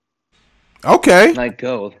 "go." Okay. Like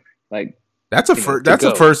go, like That's a first. to That's a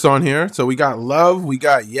go. first on here. So we got love, we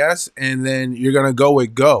got yes, and then you're gonna go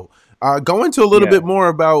with go. Go into a little Yeah. bit more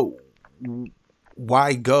about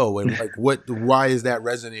why go and like why is that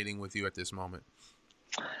resonating with you at this moment?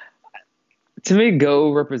 To me,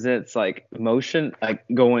 go represents like emotion, like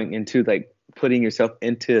going into like putting yourself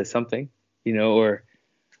into something, or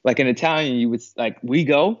like in Italian, you would like we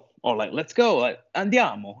go or like let's go, like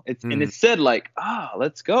andiamo. And Mm, it's said like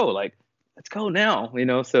let's go, like let's go now,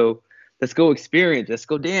 So let's go experience, let's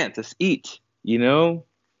go dance, let's eat, so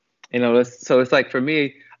it's like for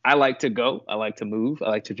me, I like to go, I like to move, I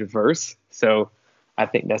like to traverse. So I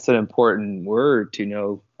think that's an important word to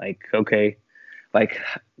know. Like, okay, like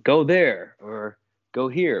go there or go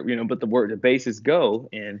here, but the base is go.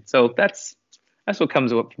 And so that's what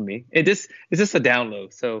comes up for me. It's just a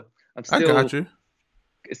download. So I'm I got still, you.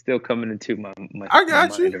 it's still coming into I my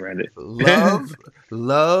got you. mind around it. Love,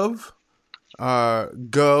 love,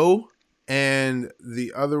 go, and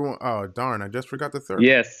the other one, oh darn, I just forgot the third one.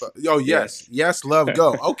 Yes. Oh yes, Yes. yes, love,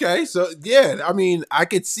 go. Okay, so yeah, I mean, I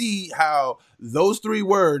could see how those three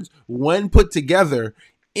words, when put together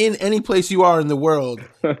in any place you are in the world,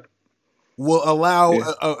 will allow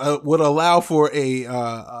Yeah. would allow for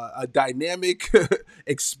a dynamic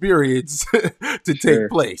experience to take Sure.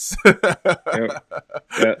 place. Yep.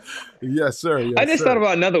 Yep. Yes, sir. I Yes, just thought sir.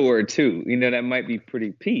 about another word too. That might be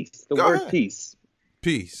pretty peace. The Go word ahead. peace.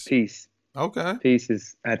 Peace. Peace. Okay. Peace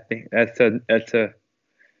is. I think I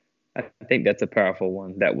think that's a powerful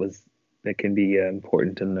one. That can be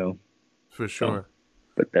important to know. For So, sure.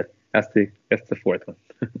 but that's the fourth one.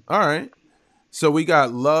 All right. So we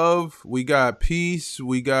got love, we got peace,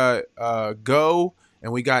 we got go,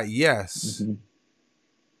 and we got yes. Hmm.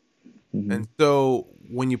 Hmm. And so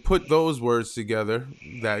when you put those words together,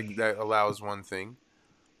 that allows one thing.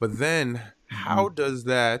 But then Hmm. how does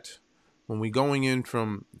that, when we going in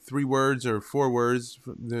from 3 words or 4 words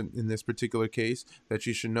in this particular case that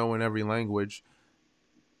you should know in every language,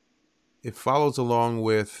 it follows along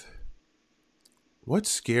with what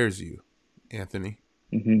scares you, Anthony?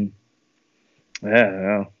 Hmm.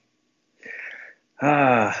 Yeah.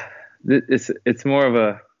 Well, it's more of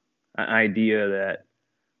an idea that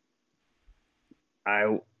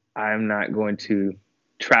I I'm not going to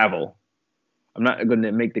travel. I'm not going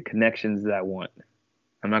to make the connections that I want.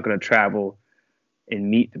 I'm not going to travel and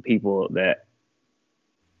meet the people that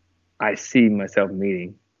I see myself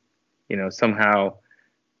meeting. Somehow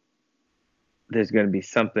there's going to be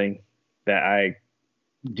something that I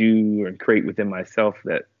do or create within myself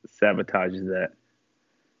that sabotages that.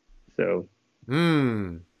 So,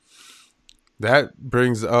 Hmm. That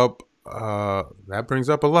brings up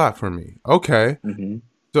a lot for me. Okay. hmm.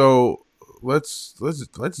 So let's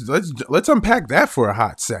unpack that for a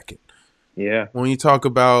hot second. Yeah. When you talk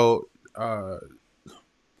about uh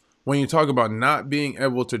when you talk about not being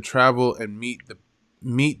able to travel and meet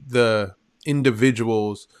the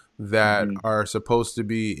individuals that Hmm. are supposed to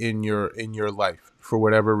be in your life for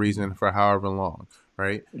whatever reason, for however long,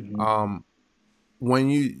 right? Hmm. When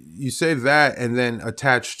you say that and then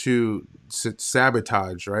attach to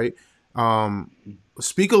sabotage, right? um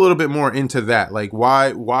Speak a little bit more into that. Like,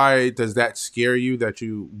 why does that scare you, that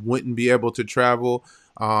you wouldn't be able to travel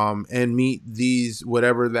and meet these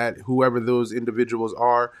whoever those individuals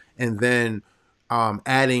are, and then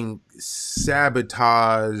adding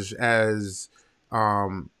sabotage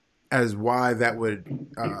um as why that would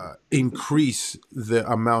increase the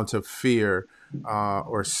amount of fear,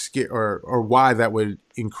 or scare, or why that would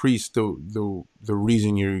increase the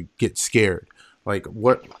reason you get scared. Like,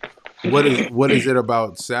 what is it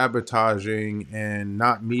about sabotaging and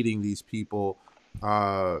not meeting these people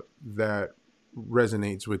that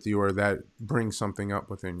resonates with you, or that brings something up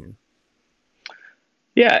within you?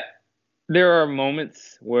 Yeah. There are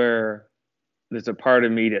moments where there's a part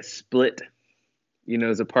of me that's split.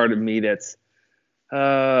 There's a part of me that's,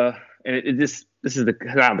 uh, and this is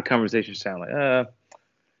how the conversation sound like,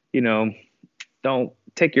 you know, don't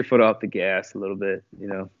take your foot off the gas a little bit.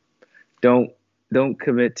 Don't don't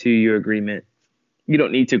commit to your agreement. You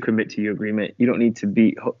don't need to commit to your agreement. You don't need to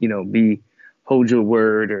be hold your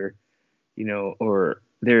word, or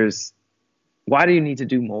there's, why do you need to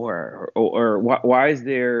do more, or why is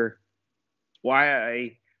there, why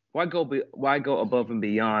I why go above and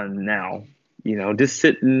beyond now? Just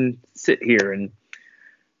sit here and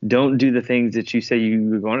don't do the things that you say you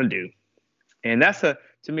were going to do. And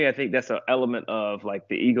to me, I think that's an element of like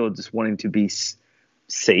the ego just wanting to be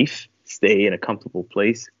safe, stay in a comfortable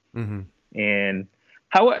place. Mm-hmm. And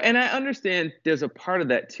and I understand there's a part of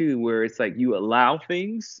that too, where it's like you allow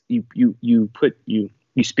things, you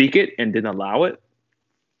speak it and then allow it.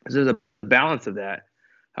 So there's a balance of that.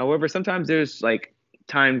 However, sometimes there's like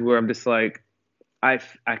times where I'm just like, I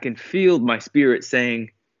can feel my spirit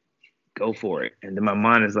saying, go for it. And then my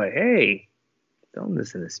mind is like, hey, don't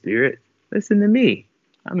listen to spirit. Listen to me.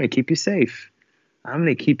 I'm going to keep you safe. I'm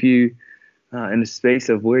going to keep you in a space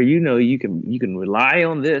of where you can rely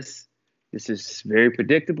on this. This is very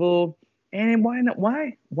predictable. And why not?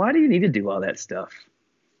 Why do you need to do all that stuff?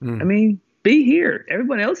 I Mm. mean, be here.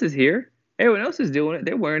 Everyone else is here. Everyone else is doing it.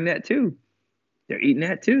 They're wearing that too. They're eating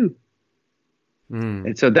that too. Mm.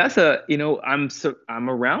 And so that's I'm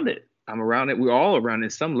around it. I'm around it. We're all around it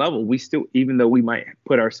at some level. We still, even though we might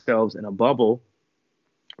put ourselves in a bubble,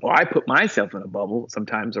 or I put myself in a bubble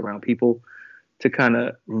sometimes around people to kind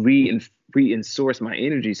of re-source my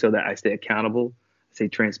energy so that I stay accountable, stay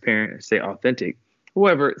transparent, and stay authentic.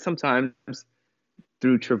 However, sometimes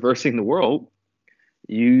through traversing the world,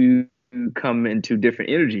 you come into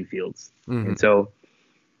different energy fields. Mm-hmm. And so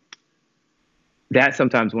that's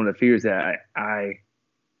sometimes one of the fears that I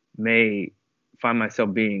may find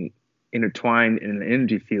myself being intertwined in an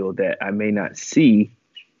energy field that I may not see,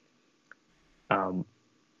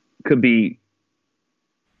 could be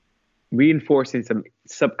reinforcing some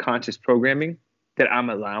subconscious programming that I'm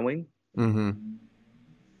allowing. Mm-hmm.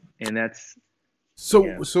 And that's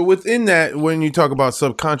so within that, when you talk about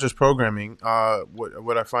subconscious programming,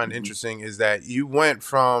 what I find interesting is that you went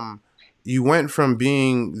from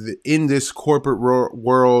being in this corporate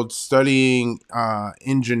world studying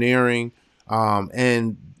engineering,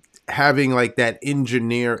 and having like that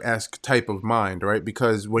engineer-esque type of mind, right?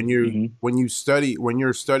 Because when you're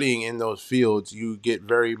studying in those fields, you get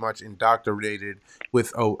very much indoctrinated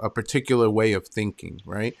with a particular way of thinking,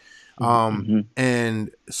 right?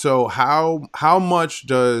 And so how much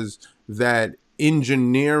does that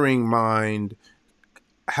engineering mind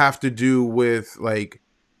have to do with like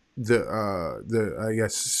the I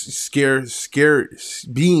guess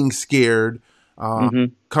being scared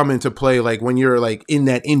come into play, like when you're like in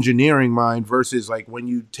that engineering mind versus like when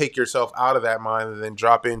you take yourself out of that mind and then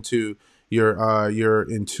drop into your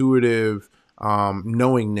intuitive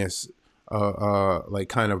knowingness like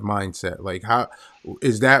kind of mindset? Like, how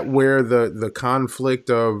is that where the conflict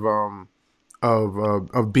of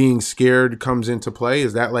being scared comes into play?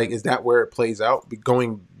 Is that where it plays out,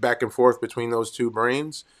 going back and forth between those two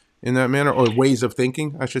brains in that manner, or ways of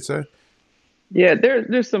thinking, I should say? Yeah,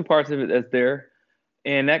 there's some parts of it that's there.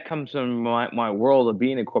 And that comes from my world of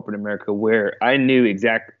being in corporate America, where I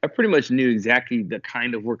pretty much knew exactly the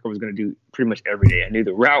kind of work I was going to do pretty much every day. I knew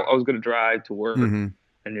the route I was going to drive to work. Mm-hmm.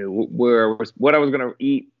 I knew what I was going to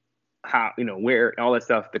eat, how, where, all that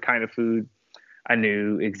stuff, the kind of food. I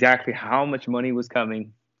knew exactly how much money was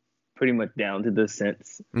coming, pretty much down to the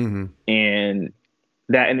cents. Mm-hmm. And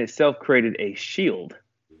that in itself created a shield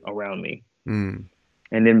around me. Mm.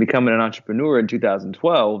 And then becoming an entrepreneur in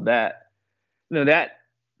 2012, that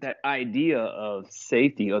idea of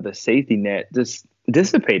safety, or the safety net, just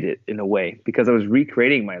dissipated in a way, because I was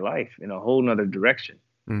recreating my life in a whole nother direction.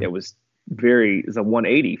 Mm. It was a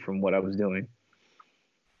 180 from what I was doing.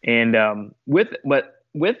 And with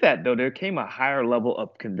that though, there came a higher level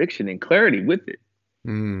of conviction and clarity with it.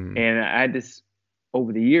 Mm. And I just,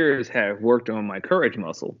 over the years, have worked on my courage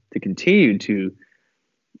muscle to continue to,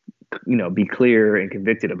 be clear and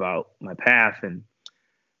convicted about my path and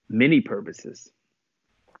many purposes.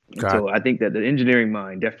 So I think that the engineering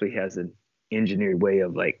mind definitely has an engineered way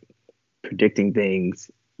of like predicting things,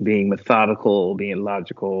 being methodical, being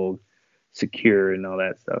logical, secure, and all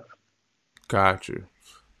that stuff. Got you.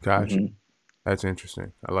 Mm-hmm. That's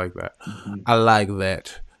interesting. I like that. Mm-hmm. I like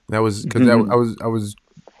that. That was because I was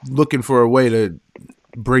looking for a way to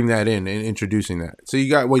bring that in and introducing that. So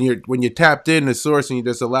you got, when you're tapped in the source and you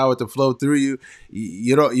just allow it to flow through you,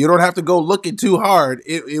 you don't have to go looking too hard.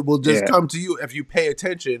 It will just come to you if you pay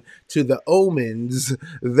attention to the omens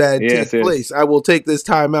that take place. I will take this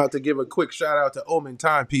time out to give a quick shout out to Omen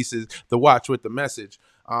Timepieces, the watch with the message.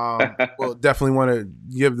 We'll definitely want to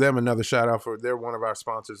give them another shout out, for they're one of our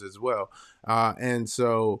sponsors as well. And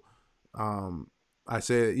so I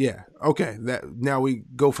said, yeah, okay, that now we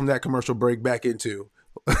go from that commercial break back into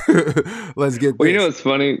let's get well, this. It's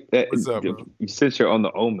funny that What's up, bro? Since you're on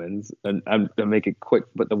the omens, and I'm gonna make it quick,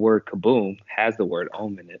 but the word kaboom has the word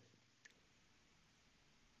omen in it.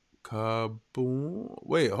 Kaboom.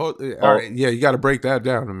 Wait, all right, yeah, you got to break that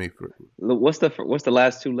down to me. What's the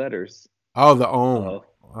last two letters? Oh, the ohm.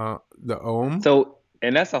 The ohm. So,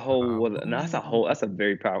 and that's that's a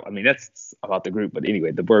very powerful. I mean, that's about the group, but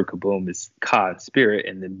anyway, the word kaboom is ka, spirit,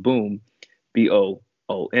 and then boom, BOOM.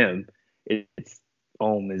 It's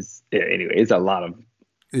ohm is anyway. It's a lot of.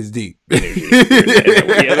 It's deep. Energy.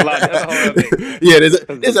 There's a lot. Yeah,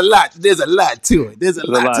 there's a lot. There's a lot to it. There's a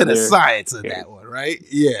lot to the science of that one, right?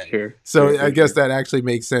 Yeah. Sure. So I guess that actually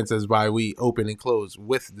makes sense as why we open and close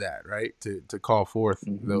with that, right? To call forth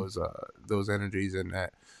those energies and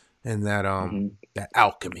that that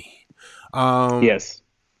alchemy. Yes.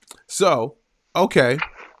 So okay,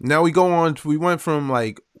 now we go on. We went from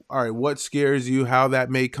like, all right, what scares you, how that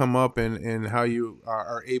may come up, and how you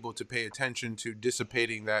are able to pay attention to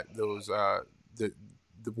dissipating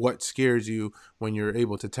what scares you when you're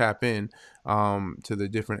able to tap in to the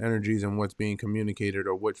different energies and what's being communicated,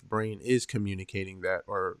 or which brain is communicating that,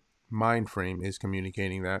 or mind frame is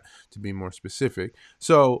communicating that, to be more specific.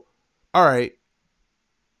 So, all right,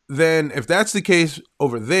 then if that's the case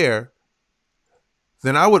over there,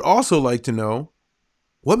 then I would also like to know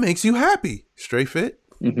what makes you happy, Stray Fit.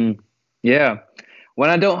 Hmm. Yeah. When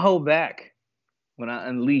I don't hold back, when I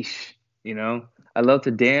unleash, I love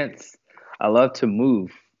to dance. I love to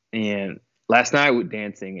move. And last night with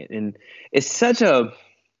dancing, and it's such a,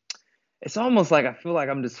 it's almost like I feel like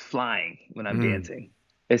I'm just flying when I'm Mm. dancing.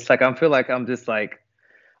 It's like I feel like I'm just like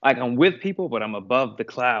I'm with people, but I'm above the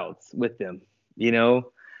clouds with them, you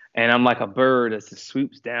know? And I'm like a bird that just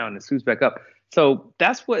swoops down and swoops back up. So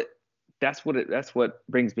that's what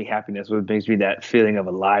brings me happiness. What brings me that feeling of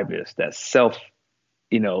aliveness, that self,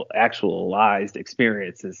 actualized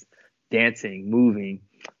experiences, dancing, moving,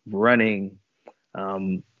 running,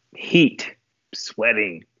 um, heat,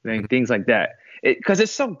 sweating, things like that. Because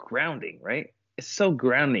it's so grounding, right? It's so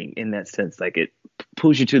grounding in that sense. Like it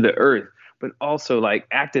pulls you to the earth, but also like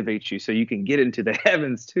activates you so you can get into the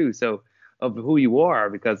heavens too. So of who you are,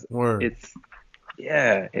 because Word. it's,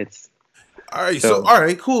 yeah, it's All right, so so. all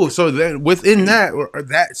right, cool. So then within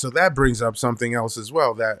that, so that brings up something else as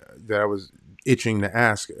well that I was itching to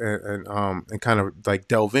ask, and kind of like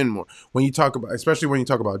delve in more when you talk about, especially when you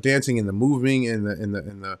talk about dancing and the moving and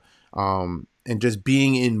the and just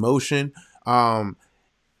being in motion.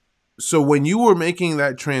 So when you were making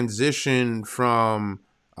that transition from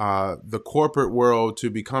the corporate world to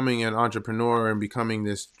becoming an entrepreneur and becoming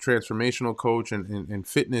this transformational coach and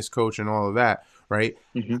fitness coach and all of that, right?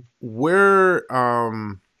 Mhm. Where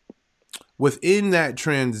within that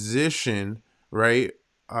transition, right?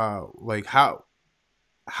 Like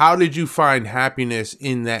how did you find happiness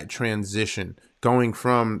in that transition, going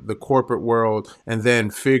from the corporate world and then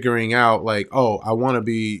figuring out like, oh, I want to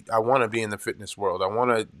be in the fitness world. I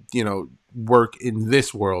want to, work in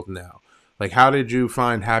this world now. Like, how did you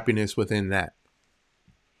find happiness within that?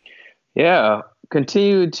 Yeah,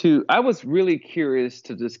 I was really curious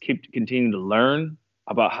to just keep continue to learn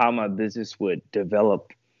about how my business would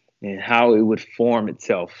develop and how it would form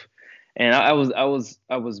itself. And I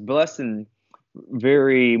was blessed and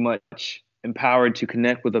very much empowered to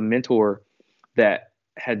connect with a mentor that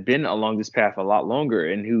had been along this path a lot longer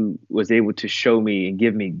and who was able to show me and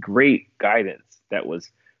give me great guidance that was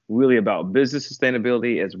really about business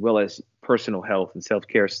sustainability as well as personal health and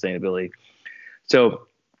self-care sustainability. So,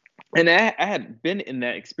 and I had been in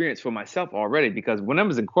that experience for myself already because when I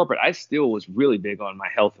was in corporate, I still was really big on my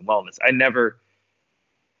health and wellness. I've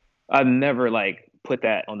never like put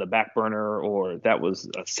that on the back burner or that was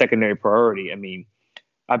a secondary priority. I mean,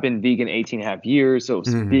 I've been vegan 18 and a half years, so it's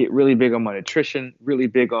Mm-hmm. really big on my nutrition, really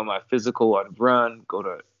big on my physical. I'd run, go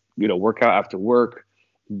to, work out after work,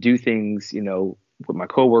 do things, with my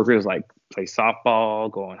coworkers, like play softball,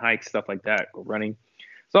 go on hikes, stuff like that, go running.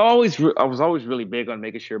 So I was always really big on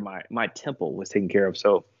making sure my temple was taken care of.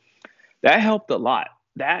 So that helped a lot.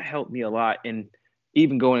 That helped me a lot. And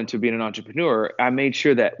even going into being an entrepreneur, I made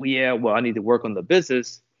sure that, yeah, well, I need to work on the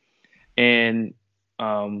business. And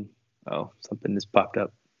oh, something just popped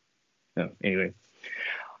up. Oh, anyway,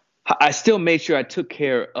 I still made sure I took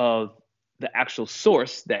care of the actual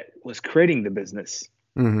source that was creating the business.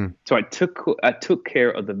 Mm-hmm. So I took care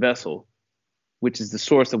of the vessel, which is the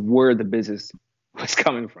source of where the business was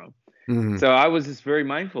coming from. Mm-hmm. So I was just very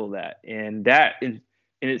mindful of that, and that in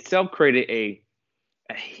itself created a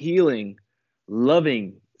healing,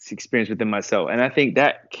 loving experience within myself, and I think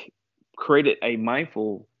that created a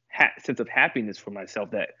mindful sense of happiness for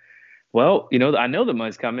myself. That, well, I know the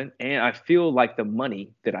money's coming, and I feel like the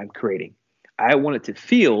money that I'm creating. I wanted to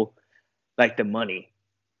feel like the money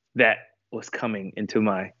that was coming into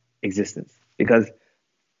my existence because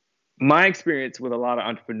my experience with a lot of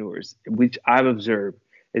entrepreneurs, which I've observed,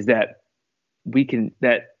 is that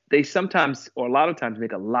they sometimes or a lot of times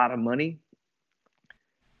make a lot of money,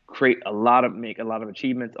 make a lot of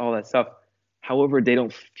achievements, all that stuff. However, they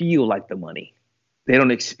don't feel like the money. They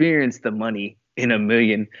don't experience the money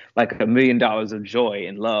in like $1 million of joy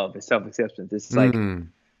and love and self acceptance. It's like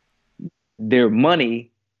Mm-hmm. their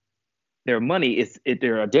money,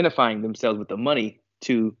 they're identifying themselves with the money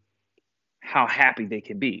to how happy they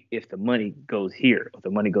can be if the money goes here or the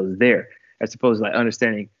money goes there, as opposed to like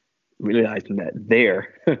understanding, realizing that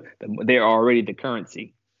they're already the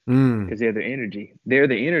currency Mm. because they're the energy. They're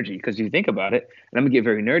the energy because you think about it, and I'm gonna get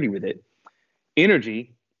very nerdy with it.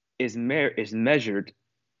 Energy is measured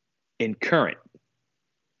in current.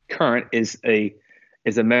 Current is a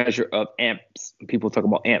measure of amps. People talk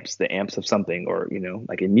about amps, the amps of something, or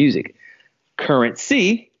like in music.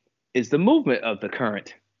 Currency is the movement of the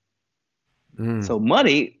current. Mm. So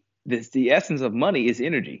money, the essence of money is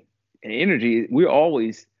energy. And energy, we're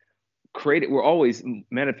always created. We're always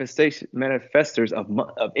manifestors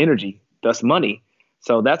of energy, thus money.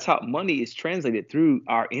 So that's how money is translated through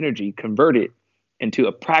our energy, converted into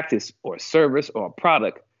a practice or a service or a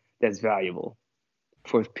product that's valuable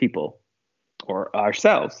for people or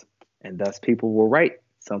ourselves. And thus people will write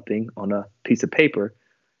something on a piece of paper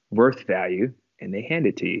worth value and they hand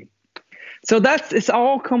it to you. So it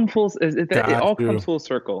all Got comes you. full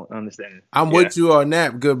circle. Understanding. I'm Yeah. with you on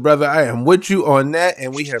that, good brother. I am with you on that,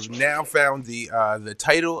 and we have now found the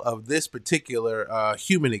title of this particular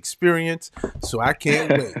human experience. So I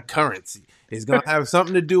can't wait. Currency is gonna have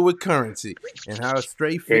something to do with currency and how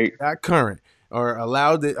Stray Fit Great. got current or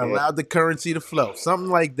allowed Yeah. the currency to flow, something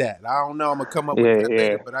like that. I don't know. I'm gonna come up with Yeah. that Yeah.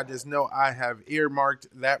 later, but I just know I have earmarked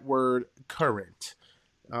that word current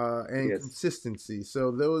and Yes. consistency. So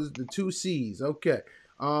those the two C's. Okay.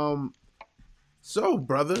 So,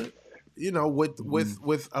 brother,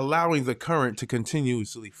 with allowing the current to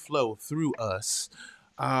continuously flow through us,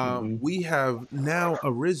 Mm-hmm. we have now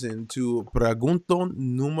arisen to pregunto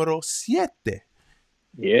número siete,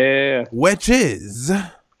 Yeah. which is,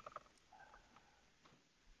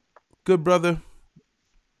 good brother,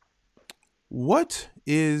 what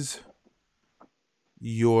is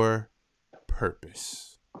your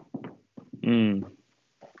purpose?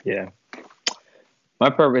 Yeah. My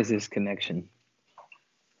purpose is connection.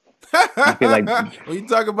 I feel like when you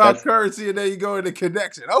talk about currency and then you go into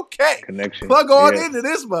connection, okay, connection. plug on Yes. into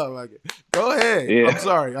this motherfucker. Go ahead. Yeah. I'm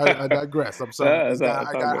sorry, I digress. I'm sorry. I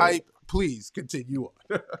got hype. Please continue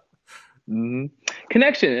on. Mm-hmm.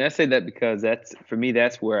 Connection, and I say that because for me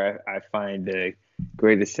that's where I find the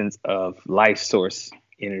greatest sense of life source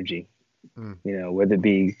energy. Whether it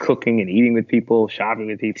be cooking and eating with people, shopping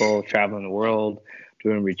with people, traveling the world,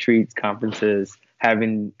 doing retreats, conferences,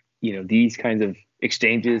 having these kinds of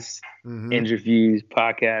exchanges, interviews,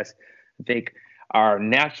 podcasts. I think our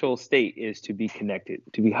natural state is to be connected,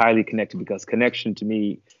 to be highly connected, because connection to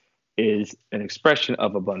me is an expression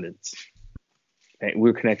of abundance. Right?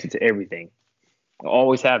 We're connected to everything.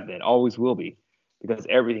 Always have been, always will be, because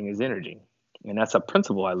everything is energy. And that's a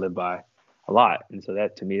principle I live by a lot. And so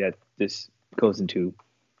that, to me, that just goes into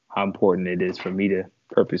how important it is for me to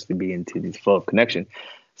purposely be into this flow of connection.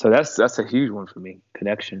 So that's a huge one for me,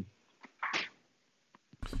 connection.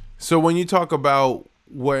 So when you talk about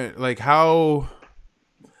how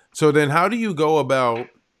do you go about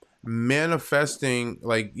manifesting,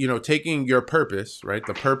 taking your purpose, right?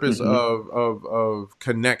 The purpose of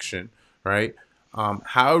connection, right?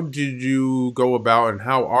 How did you go about, and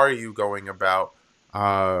how are you going about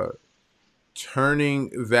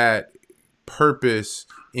turning that purpose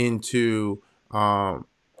into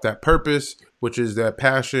which is that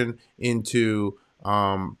passion, into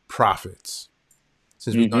profits?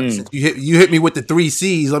 Since you hit me with the 3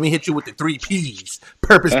 C's, let me hit you with the 3 P's: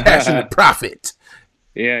 purpose, passion, and profit.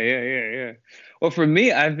 Yeah. Well, for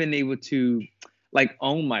me, I've been able to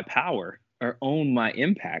own my power or own my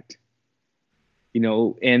impact.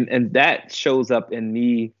 And that shows up in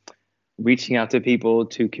me reaching out to people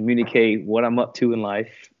to communicate what I'm up to in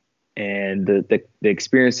life and the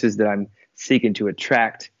experiences that I'm seeking to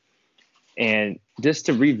attract, and just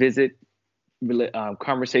to revisit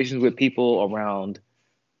conversations with people around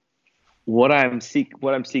what I'm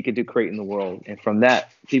seeking to create in the world. And from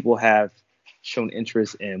that, people have shown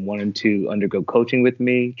interest in wanting to undergo coaching with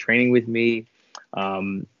me, training with me,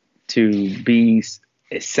 to be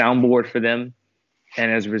a soundboard for them.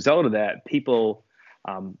 And as a result of that, people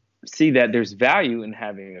see that there's value in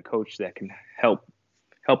having a coach that can help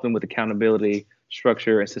them with accountability,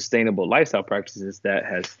 structure, and sustainable lifestyle practices. That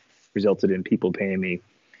has resulted in people paying me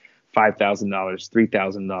 $5,000,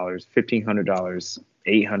 $3,000, $1,500,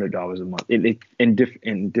 $800 a month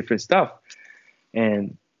in different stuff.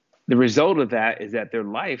 And the result of that is that their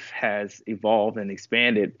life has evolved and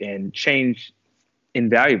expanded and changed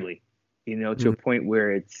invaluably, to a point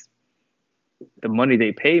where it's the money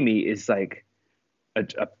they pay me is like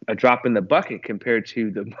a drop in the bucket compared to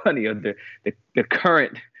the money of the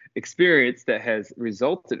current experience that has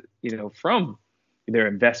resulted, from their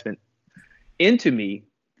investment into me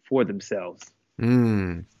for themselves.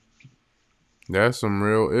 That's some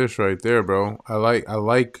real ish right there, bro. I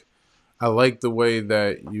like the way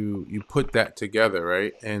that you put that together,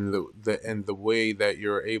 right? And the way that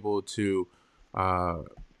you're able to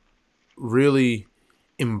really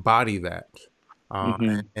embody that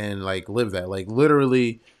and live that,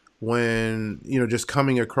 literally, when just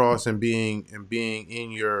coming across and being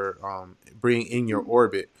in your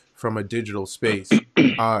orbit from a digital space,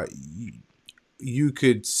 you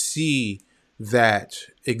could see that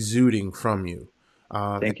exuding from you.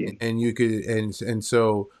 Thank you. And you could, and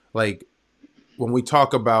so when we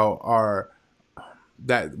talk about our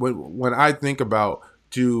that when I think about,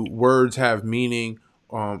 do words have meaning,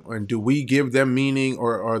 and do we give them meaning,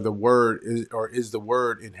 or the word is, or is the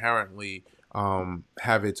word inherently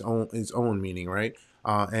have its own meaning, right?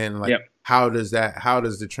 And like, Yep. how does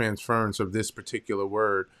the transference of this particular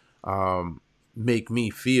word make me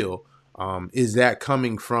feel? Is that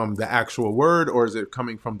coming from the actual word, or is it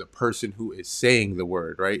coming from the person who is saying the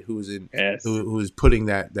word, right? Yes. Who is putting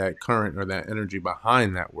that current or that energy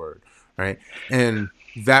behind that word, right? And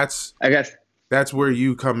that's I guess. that's where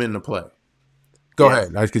you come into play. Go Yes.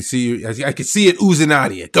 ahead. I could see you. I could see it oozing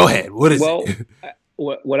out of you. Go ahead. What is Well, it?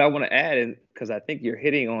 what I want to add, and because I think you're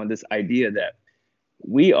hitting on this idea that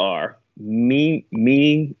we are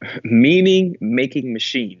meaning making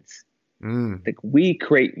machines. Mm, Like we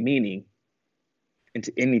create meaning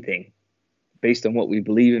into anything based on what we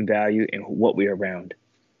believe and value and what we're around.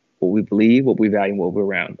 What we believe, what we value, and what we're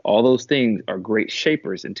around. All those things are great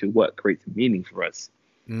shapers into what creates meaning for us.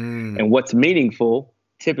 mm, And what's meaningful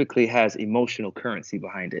typically has emotional currency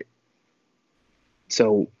behind it.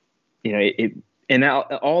 So, it and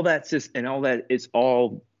all that's just and all that it's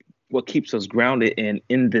all what keeps us grounded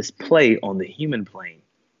in this play on the human plane,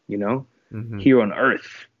 you know, mm-hmm, here on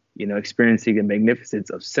Earth, experiencing the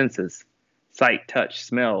magnificence of senses, sight, touch,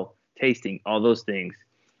 smell, tasting, all those things,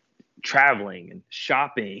 traveling and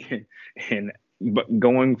shopping and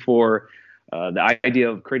going for the idea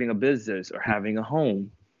of creating a business or having a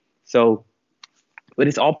home. So, but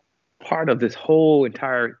it's all part of this whole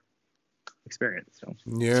entire experience. So,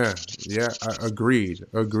 yeah, yeah. Agreed.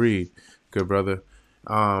 Good brother.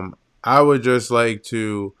 Um, I would just like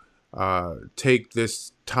to take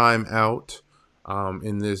this time out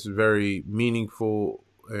in this very meaningful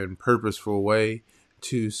and purposeful way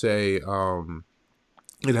to say,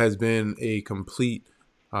 it has been a complete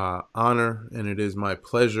honor, and it is my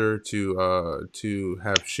pleasure to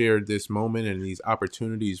have shared this moment and these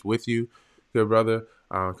opportunities with you, good brother.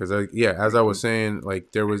 Because as I thank was you. saying,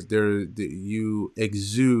 like, you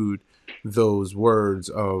exude those words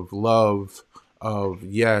of love, of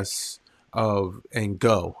yes, of and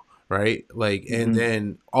go, right? Like, and Hmm.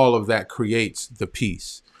 then all of that creates the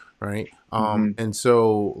peace, right? Hmm. And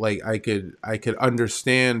so, like, I could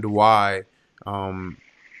understand why. Um,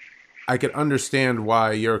 I could understand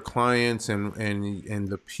why your clients and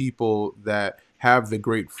the people that have the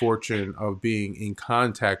great fortune of being in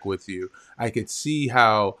contact with you, I could see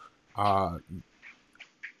uh,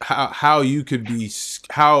 how you could be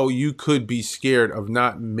scared of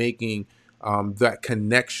not making that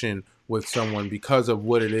connection with someone because of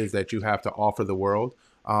what it is that you have to offer the world.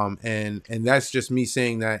 And that's just me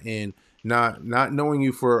saying that in not knowing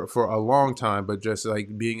you for a long time, but just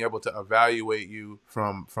like being able to evaluate you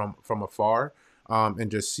from afar.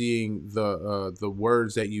 And just seeing the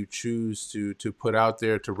words that you choose to put out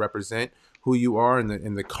there to represent who you are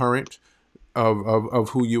in the current of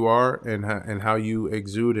who you are, and how you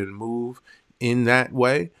exude and move in that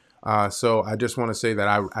way. So I just want to say that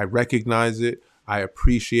I recognize it, I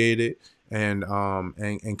appreciate it, and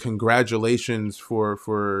congratulations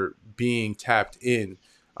for being tapped in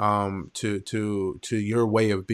to your way of being.